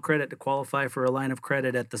personal credit to qualify for a line of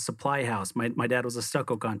credit at the supply house. My dad was a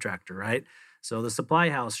stucco contractor, right? So the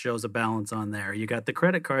supply house shows a balance on there. You got the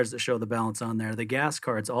credit cards that show the balance on there, the gas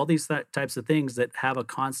cards, all these types of things that have a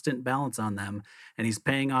constant balance on them. And he's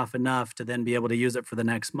paying off enough to then be able to use it for the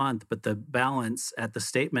next month. But the balance at the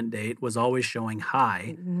statement date was always showing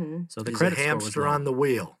high. Mm-hmm. So the He's credit a score was hamster low. on the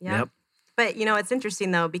wheel. Yep. But, it's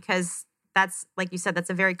interesting, though, because that's, like you said,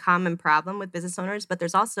 that's a very common problem with business owners. But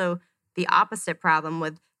there's also the opposite problem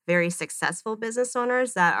with very successful business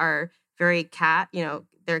owners that are very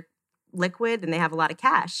they're liquid and they have a lot of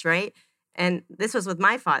cash, right? And this was with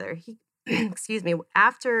my father. He, excuse me,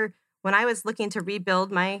 when I was looking to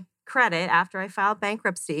rebuild my credit after I filed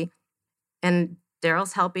bankruptcy, and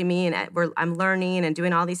Darrell's helping me, and I'm learning and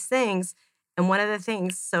doing all these things. And one of the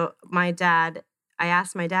things, so I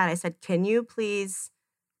asked my dad, I said, can you please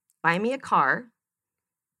buy me a car?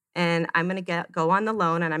 And I'm going to go on the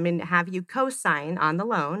loan, and I'm going to have you co-sign on the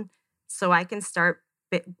loan so I can start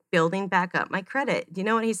building back up my credit. Do you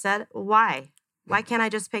know what he said? Why? Why can't I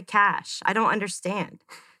just pay cash? I don't understand.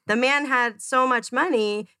 The man had so much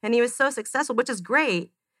money and he was so successful, which is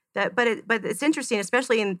great. But it's interesting,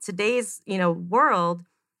 especially in today's world.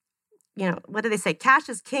 What do they say? Cash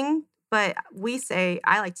is king, but I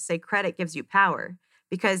like to say credit gives you power,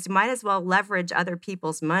 because you might as well leverage other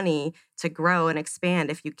people's money to grow and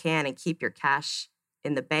expand if you can, and keep your cash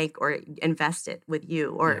in the bank or invest it with you,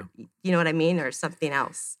 or you know what I mean, or something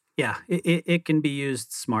else. Yeah, it can be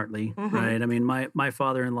used smartly, right? I mean, my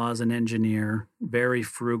father-in-law is an engineer, very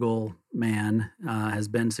frugal man, has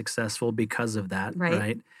been successful because of that,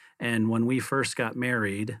 right? And when we first got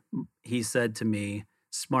married, he said to me,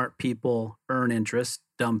 smart people earn interest,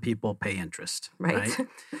 dumb people pay interest, right?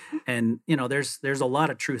 And, there's a lot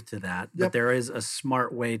of truth to that, but there is a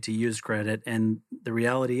smart way to use credit. And the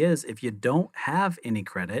reality is, if you don't have any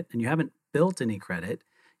credit and you haven't built any credit,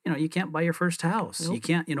 you can't buy your first house. Nope. You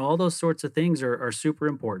can't, all those sorts of things are super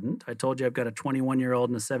important. I told you I've got a 21-year-old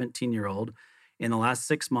and a 17-year-old. In the last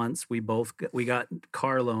 6 months, we got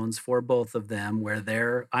car loans for both of them,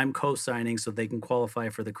 where I'm co-signing so they can qualify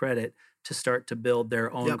for the credit to start to build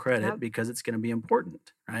their own credit, because it's going to be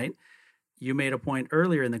important, right? You made a point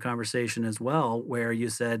earlier in the conversation as well, where you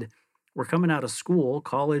said we're coming out of school,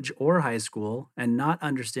 college or high school, and not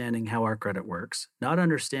understanding how our credit works, not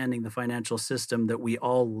understanding the financial system that we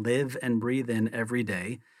all live and breathe in every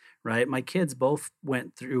day, right? My kids both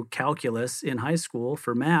went through calculus in high school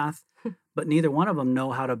for math, but neither one of them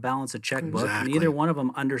know how to balance a checkbook. Exactly. Neither one of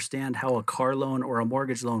them understand how a car loan or a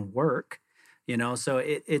mortgage loan work. So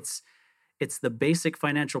it's the basic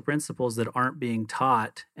financial principles that aren't being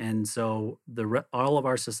taught, and so all of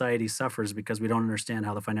our society suffers because we don't understand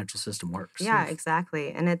how the financial system works. Yeah,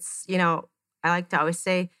 exactly. And it's I like to always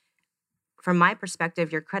say, from my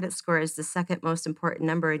perspective, your credit score is the second most important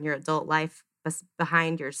number in your adult life,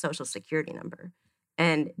 behind your Social Security number.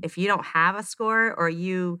 And if you don't have a score, or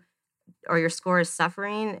your score is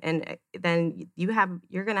suffering, and then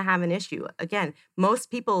you're going to have an issue. Again, most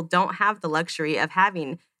people don't have the luxury of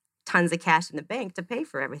having tons of cash in the bank to pay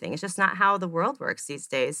for everything. It's just not how the world works these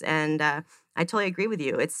days. And I totally agree with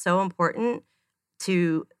you. It's so important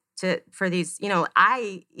to for these,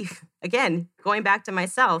 again, going back to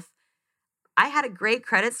myself, I had a great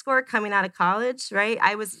credit score coming out of college, right?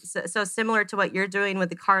 I was so similar to what you're doing with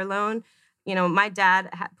the car loan. My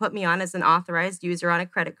dad put me on as an authorized user on a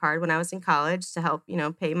credit card when I was in college to help,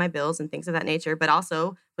 pay my bills and things of that nature, but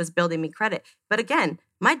also was building me credit. But again,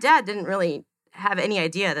 my dad didn't really have any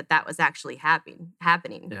idea that that was actually happening,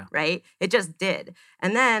 Yeah. right? It just did.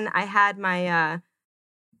 And then I had my, I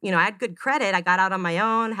had good credit. I got out on my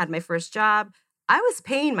own, had my first job. I was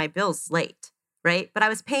paying my bills late, right? But I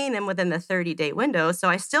was paying them within the 30-day window. So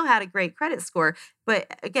I still had a great credit score. But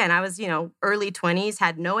again, I was, early 20s,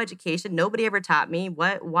 had no education. Nobody ever taught me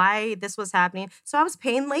why this was happening. So I was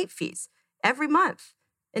paying late fees every month.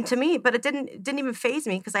 And to me, but it didn't even faze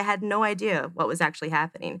me because I had no idea what was actually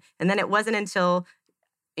happening. And then it wasn't until,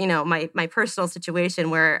 my personal situation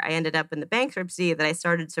where I ended up in the bankruptcy that I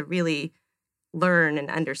started to really learn and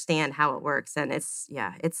understand how it works. And it's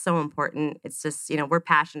so important. It's just, we're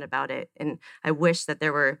passionate about it. And I wish that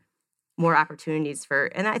there were more opportunities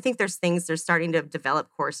and I think they're starting to develop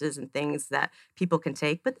courses and things that people can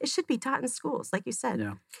take, but it should be taught in schools, like you said.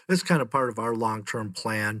 Yeah. It's kind of part of our long-term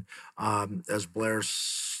plan as Blair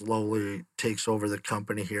slowly takes over the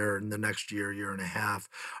company here in the next year and a half,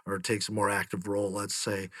 or takes a more active role, let's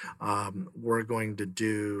say. We're going to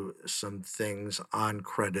do some things on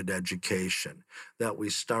credit education that we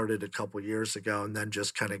started a couple years ago and then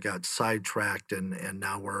just kind of got sidetracked, and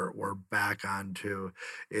now we're back onto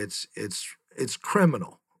it's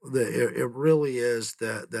criminal. It really is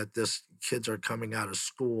that this kids are coming out of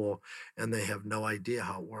school and they have no idea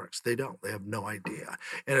how it works. They have no idea.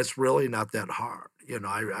 And it's really not that hard.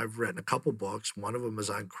 I've written a couple books. One of them is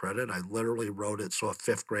on credit. I literally wrote it so a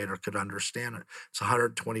fifth grader could understand it. It's a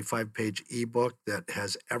 125-page ebook that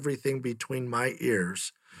has everything between my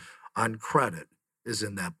ears on credit is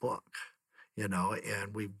in that book.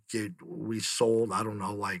 And we sold, I don't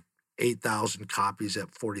know, like 8,000 copies at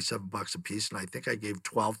 $47 a piece, and I think I gave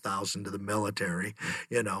 12,000 to the military,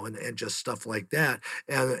 and just stuff like that.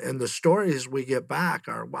 And the stories we get back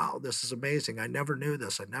are, wow, this is amazing. I never knew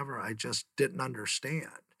this. I just didn't understand,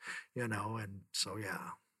 and so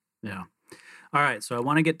yeah. Yeah. All right. So I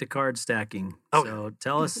want to get to card stacking. Okay. So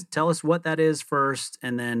tell us what that is first,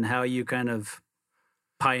 and then how you kind of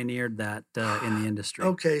pioneered that in the industry.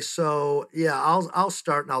 Okay, so yeah, I'll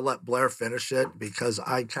start and I'll let Blair finish it because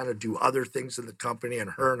I kind of do other things in the company,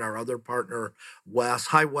 and her and our other partner, Wes,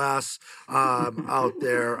 hi Wes, out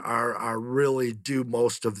there are really do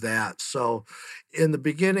most of that. So in the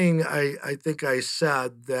beginning, I think I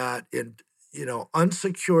said that in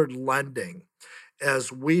unsecured lending,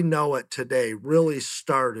 as we know it today, really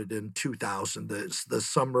started in 2000, the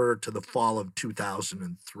summer to the fall of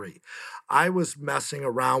 2003. I was messing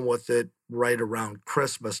around with it right around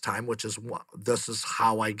Christmas time, this is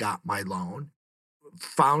how I got my loan.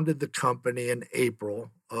 Founded the company in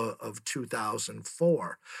April of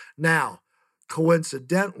 2004. Now,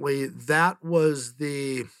 coincidentally, that was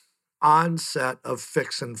the onset of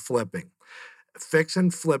fix and flipping. Fix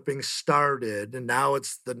and flipping started, and now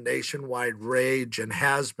it's the nationwide rage and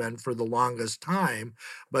has been for the longest time,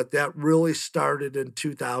 but that really started in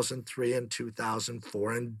 2003 and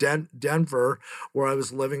 2004. And Denver, where I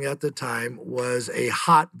was living at the time, was a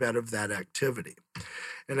hotbed of that activity.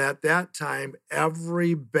 And at that time,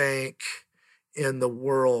 every bank in the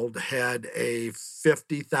world had a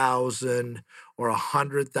 $50,000 or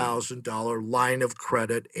 $100,000 line of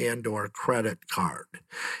credit and or credit card.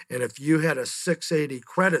 And if you had a 680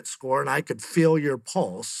 credit score and I could feel your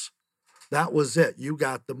pulse, that was it. You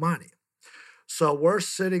got the money. So we're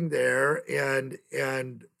sitting there and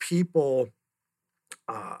people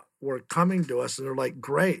were coming to us and they're like,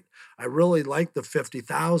 great, I really like the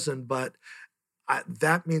 50,000, but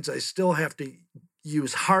that means I still have to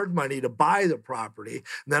use hard money to buy the property.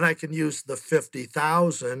 And then I can use the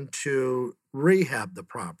 50,000 to rehab the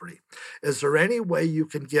property. Is there any way you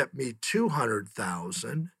can get me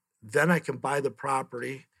 200,000? Then I can buy the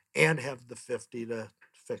property and have the 50 to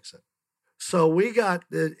fix it. So we got,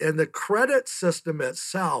 and the credit system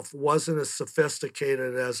itself wasn't as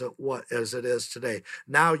sophisticated as it is today.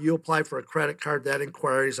 Now you apply for a credit card, that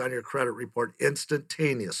inquiry is on your credit report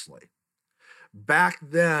instantaneously. Back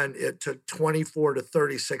then, it took 24 to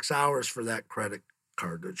 36 hours for that credit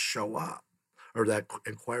card to show up, or that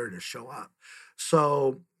inquiry to show up.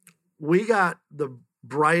 So we got the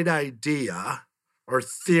bright idea, or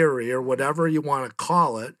theory or whatever you want to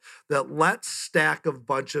call it, that let's stack a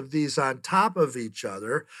bunch of these on top of each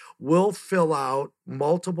other. We'll fill out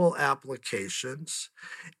multiple applications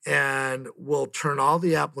and we'll turn all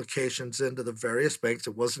the applications into the various banks.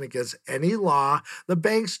 It wasn't against any law. The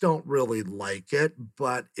banks don't really like it,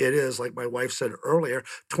 but it is, like my wife said earlier,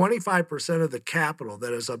 25% of the capital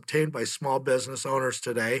that is obtained by small business owners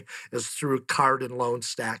today is through card and loan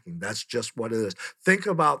stacking. That's just what it is. Think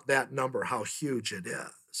about that number, how huge it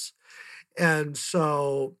is. And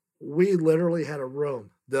so we literally had a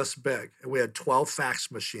room this big, and we had 12 fax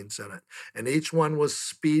machines in it, and each one was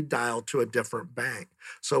speed dialed to a different bank.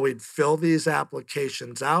 So we'd fill these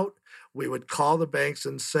applications out. We would call the banks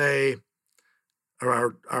and say,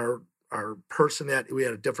 or our person we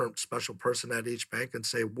had a different special person at each bank, and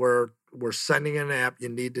say, we're sending an app. You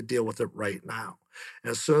need to deal with it right now.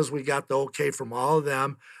 And as soon as we got the okay from all of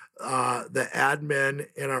them, the admin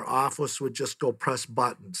in our office would just go press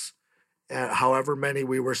buttons, however many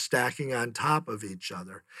we were stacking on top of each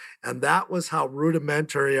other. And that was how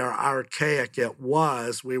rudimentary or archaic it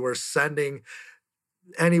was. We were sending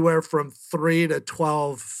anywhere from 3 to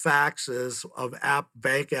 12 faxes of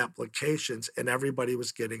bank applications, and everybody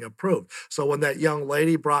was getting approved. So when that young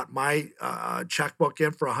lady brought my checkbook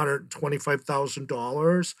in for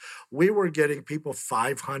 $125,000, we were getting people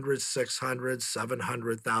 $500,000, $600,000,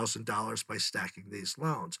 $700,000 by stacking these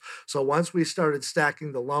loans. So once we started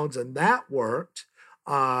stacking the loans and that worked,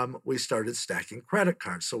 we started stacking credit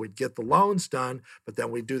cards. So we'd get the loans done, but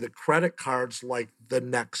then we'd do the credit cards like the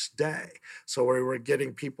next day. So we were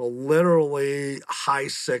getting people literally high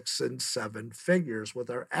 6 and 7 figures, with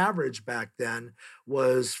our average back then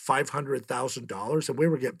was $500,000, and we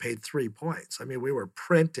were getting paid 3 points. I mean, we were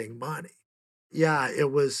printing money. Yeah,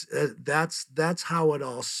 it was, that's how it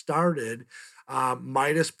all started.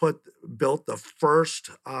 Midas built the first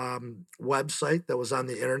website that was on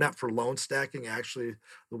the internet for loan stacking. Actually,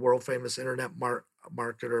 the world famous internet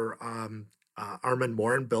marketer Armin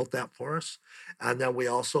Morin built that for us. And then we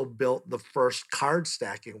also built the first card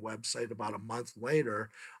stacking website about a month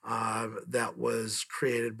later that was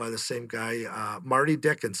created by the same guy, Marty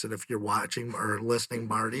Dickinson, if you're watching or listening,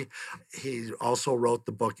 Marty. He also wrote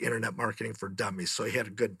the book Internet Marketing for Dummies, so he had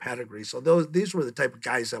a good pedigree. So these were the type of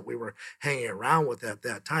guys that we were hanging around with at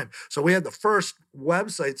that time. So we had the first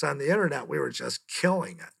websites on the internet. We were just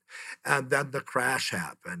killing it. And then the crash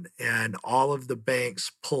happened, and all of the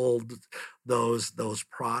banks pulled those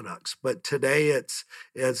products. But today it's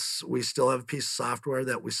we still have a piece of software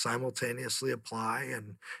that we simultaneously apply,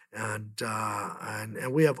 and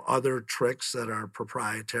we have other tricks that are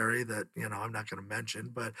proprietary that I'm not going to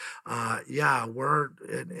mention. But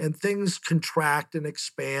and things contract and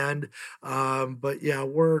expand. But yeah,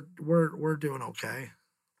 we're doing okay.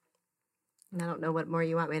 I don't know what more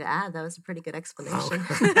you want me to add. That was a pretty good explanation.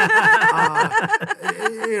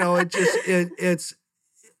 It's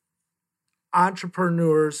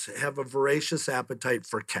entrepreneurs have a voracious appetite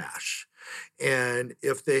for cash. And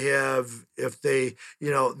if the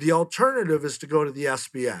alternative is to go to the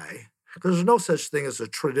SBA, because there's no such thing as a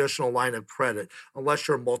traditional line of credit unless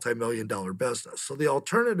you're a multi-million-dollar business. So the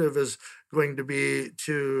alternative is going to be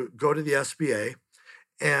to go to the SBA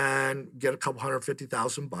and get a couple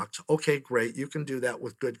 $150,000. Okay, great. You can do that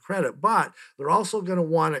with good credit, but they're also going to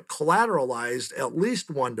want it collateralized at least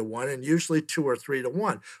 1-to-1 and usually 2 or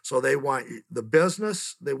 3-to-1. So they want the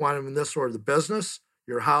business, they want them in this order: the business,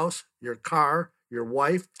 your house, your car, your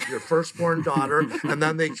wife, your firstborn daughter, and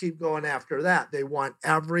then they keep going after that. They want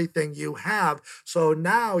everything you have. So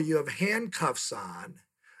now you have handcuffs on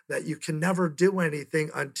that you can never do anything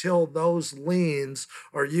until those liens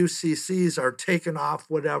or UCCs are taken off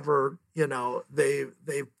whatever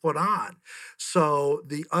they've put on. So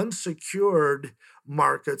the unsecured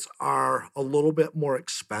markets are a little bit more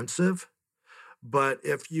expensive. But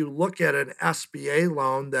if you look at an SBA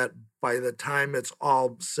loan that by the time it's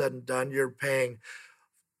all said and done, you're paying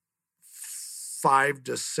 5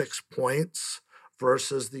 to 6 points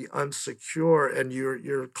versus the unsecured, and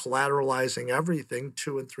you're collateralizing everything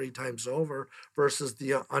 2 and 3 times over, versus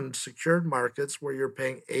the unsecured markets where you're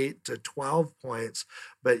paying 8 to 12 points,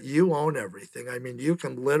 but you own everything. I mean, you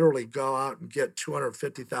can literally go out and get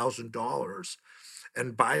 $250,000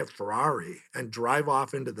 and buy a Ferrari and drive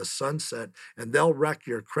off into the sunset, and they'll wreck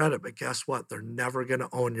your credit, but guess what? They're never going to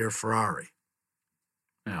own your Ferrari.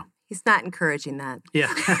 Yeah. He's not encouraging that.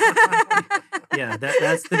 Yeah. Yeah,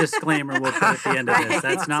 that's the disclaimer we'll put at the end of this. Right.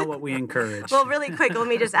 That's not what we encourage. Well, really quick, let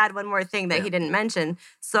me just add one more thing that he didn't mention.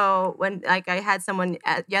 So when, I had someone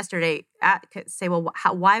yesterday say, well,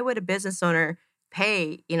 why would a business owner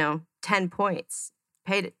pay, 10 points,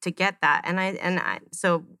 pay to get that? And I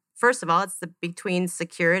so first of all, it's between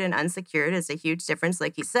secured and unsecured is a huge difference,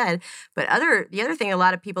 like you said. But the other thing a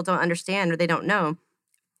lot of people don't understand or they don't know,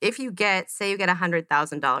 if you get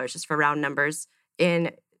 $100,000, just for round numbers,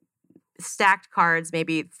 in stacked cards,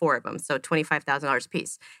 maybe 4 of them, so $25,000 a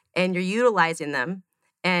piece, and you're utilizing them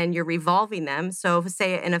and you're revolving them. So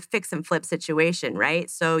say in a fix and flip situation, right?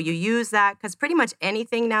 So you use that because pretty much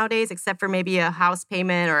anything nowadays, except for maybe a house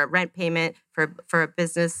payment or a rent payment for a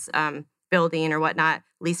business building or whatnot,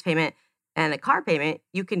 lease payment and a car payment,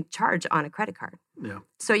 you can charge on a credit card. Yeah.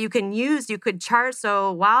 So you could charge.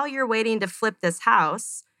 So while you're waiting to flip this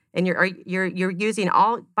house, and you're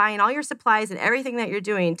buying all your supplies and everything that you're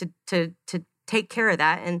doing to take care of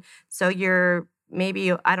that. And so you're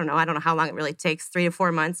maybe, I don't know how long it really takes, 3 to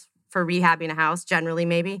 4 months for rehabbing a house, generally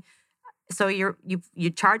maybe. So you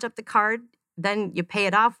charge up the card, then you pay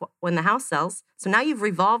it off when the house sells. So now you've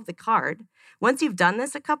revolved the card. Once you've done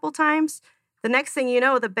this a couple times, the next thing you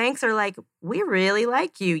know, the banks are like, we really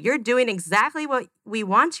like you. You're doing exactly what we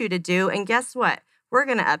want you to do. And guess what? We're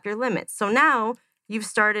going to up your limits. So now you've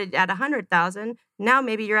started at 100,000. Now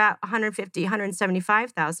maybe you're at 150,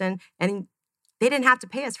 175,000, and they didn't have to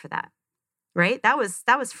pay us for that, right? That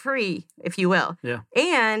was free, if you will. Yeah.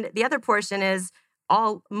 And the other portion is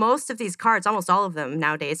most of these cards, almost all of them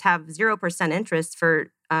nowadays, have 0% interest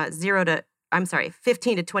for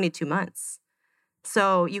 15 to 22 months.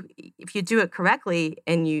 So if you do it correctly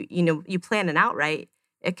and you plan it out right,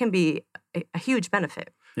 it can be a huge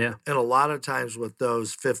benefit. Yeah. And a lot of times with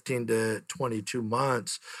those 15 to 22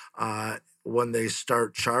 months, when they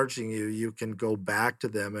start charging you, you can go back to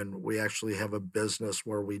them. And we actually have a business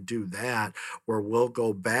where we do that, where we'll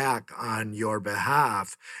go back on your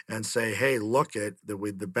behalf and say, hey, look, they've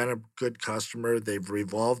been a good customer. They've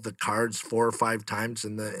revolved the cards 4 or 5 times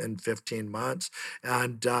in 15 months.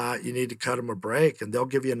 And you need to cut them a break. And they'll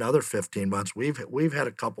give you another 15 months. We've had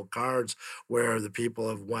a couple cards where the people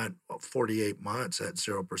have went 48 months at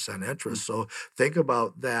 0% interest. So think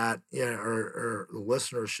about that, or the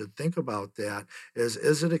listeners should think about that.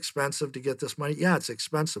 Is it expensive to get this money? Yeah, it's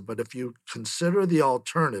expensive. But if you consider the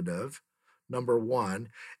alternative, number one,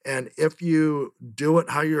 and if you do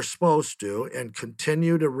it how you're supposed to and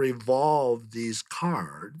continue to revolve these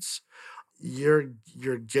cards, you're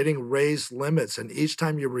getting raised limits. And each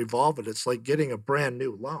time you revolve it, it's like getting a brand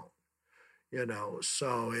new loan.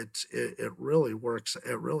 So it really works.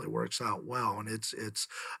 It really works out well, and it's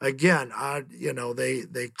again,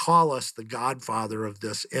 they call us the godfather of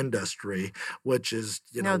this industry, which is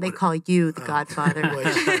they call you the godfather,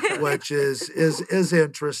 which is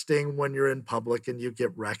interesting when you're in public and you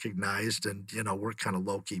get recognized, and we're kind of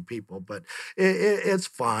low key people, but it's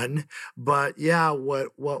fun. But yeah,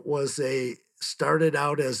 what was started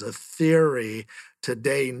out as a theory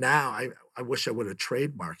today now. I wish I would have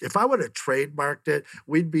trademarked. If I would have trademarked it,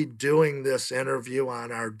 we'd be doing this interview on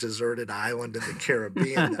our deserted island in the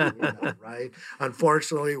Caribbean, right?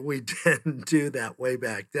 Unfortunately, we didn't do that way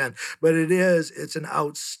back then. But it's an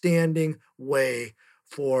outstanding way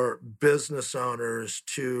for business owners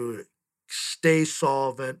to stay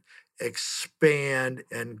solvent, expand,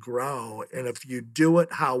 and grow. And if you do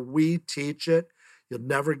it how we teach it, you'll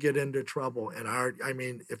never get into trouble. And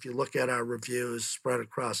if you look at our reviews spread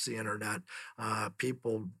across the internet,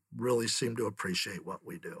 people really seem to appreciate what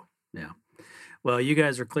we do. Yeah. Well, you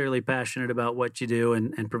guys are clearly passionate about what you do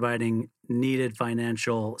and providing needed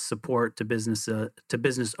financial support to business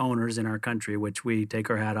owners in our country, which we take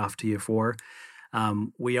our hat off to you for.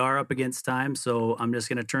 We are up against time, so I'm just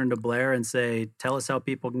going to turn to Blair and say, tell us how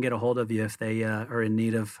people can get a hold of you if they are in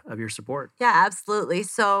need of your support. Yeah, absolutely.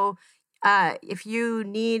 So if you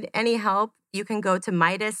need any help, you can go to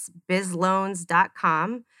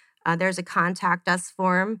MidasBizLoans.com. There's a contact us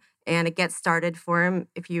form and a get started form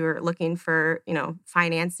if you're looking for,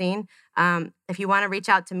 financing. If you want to reach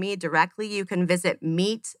out to me directly, you can visit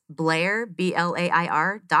meetblair,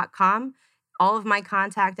 BLAIR.com. All of my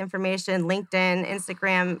contact information, LinkedIn,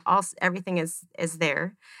 Instagram, everything is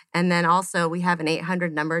there. And then also we have an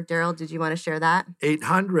 800 number. Darrell, did you want to share that?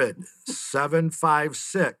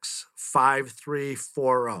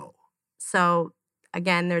 800-756-5340. So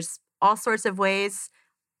again, there's all sorts of ways.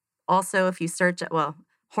 Also, if you search,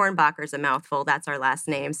 Hornbacher's a mouthful. That's our last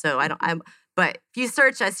name. So but if you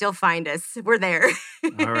search us, you'll find us. We're there.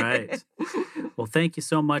 All right. Well, thank you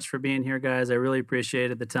so much for being here, guys. I really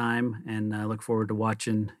appreciated the time, and I look forward to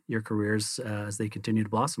watching your careers as they continue to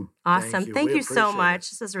blossom. Awesome. Thank you so much.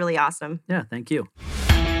 This is really awesome. Yeah, thank you.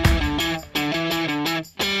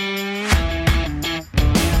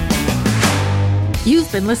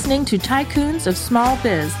 You've been listening to Tycoons of Small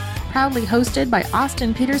Biz, proudly hosted by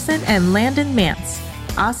Austin Peterson and Landon Mance.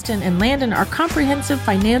 Austin and Landon are comprehensive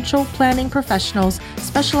financial planning professionals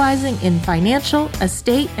specializing in financial,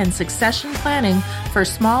 estate, and succession planning for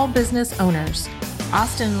small business owners.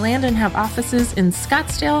 Austin and Landon have offices in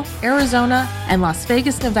Scottsdale, Arizona, and Las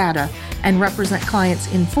Vegas, Nevada, and represent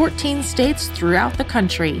clients in 14 states throughout the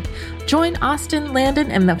country. Join Austin,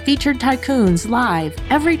 Landon, and the Featured Tycoons live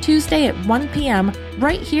every Tuesday at 1 p.m.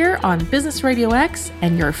 right here on Business Radio X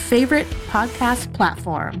and your favorite podcast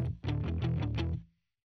platform.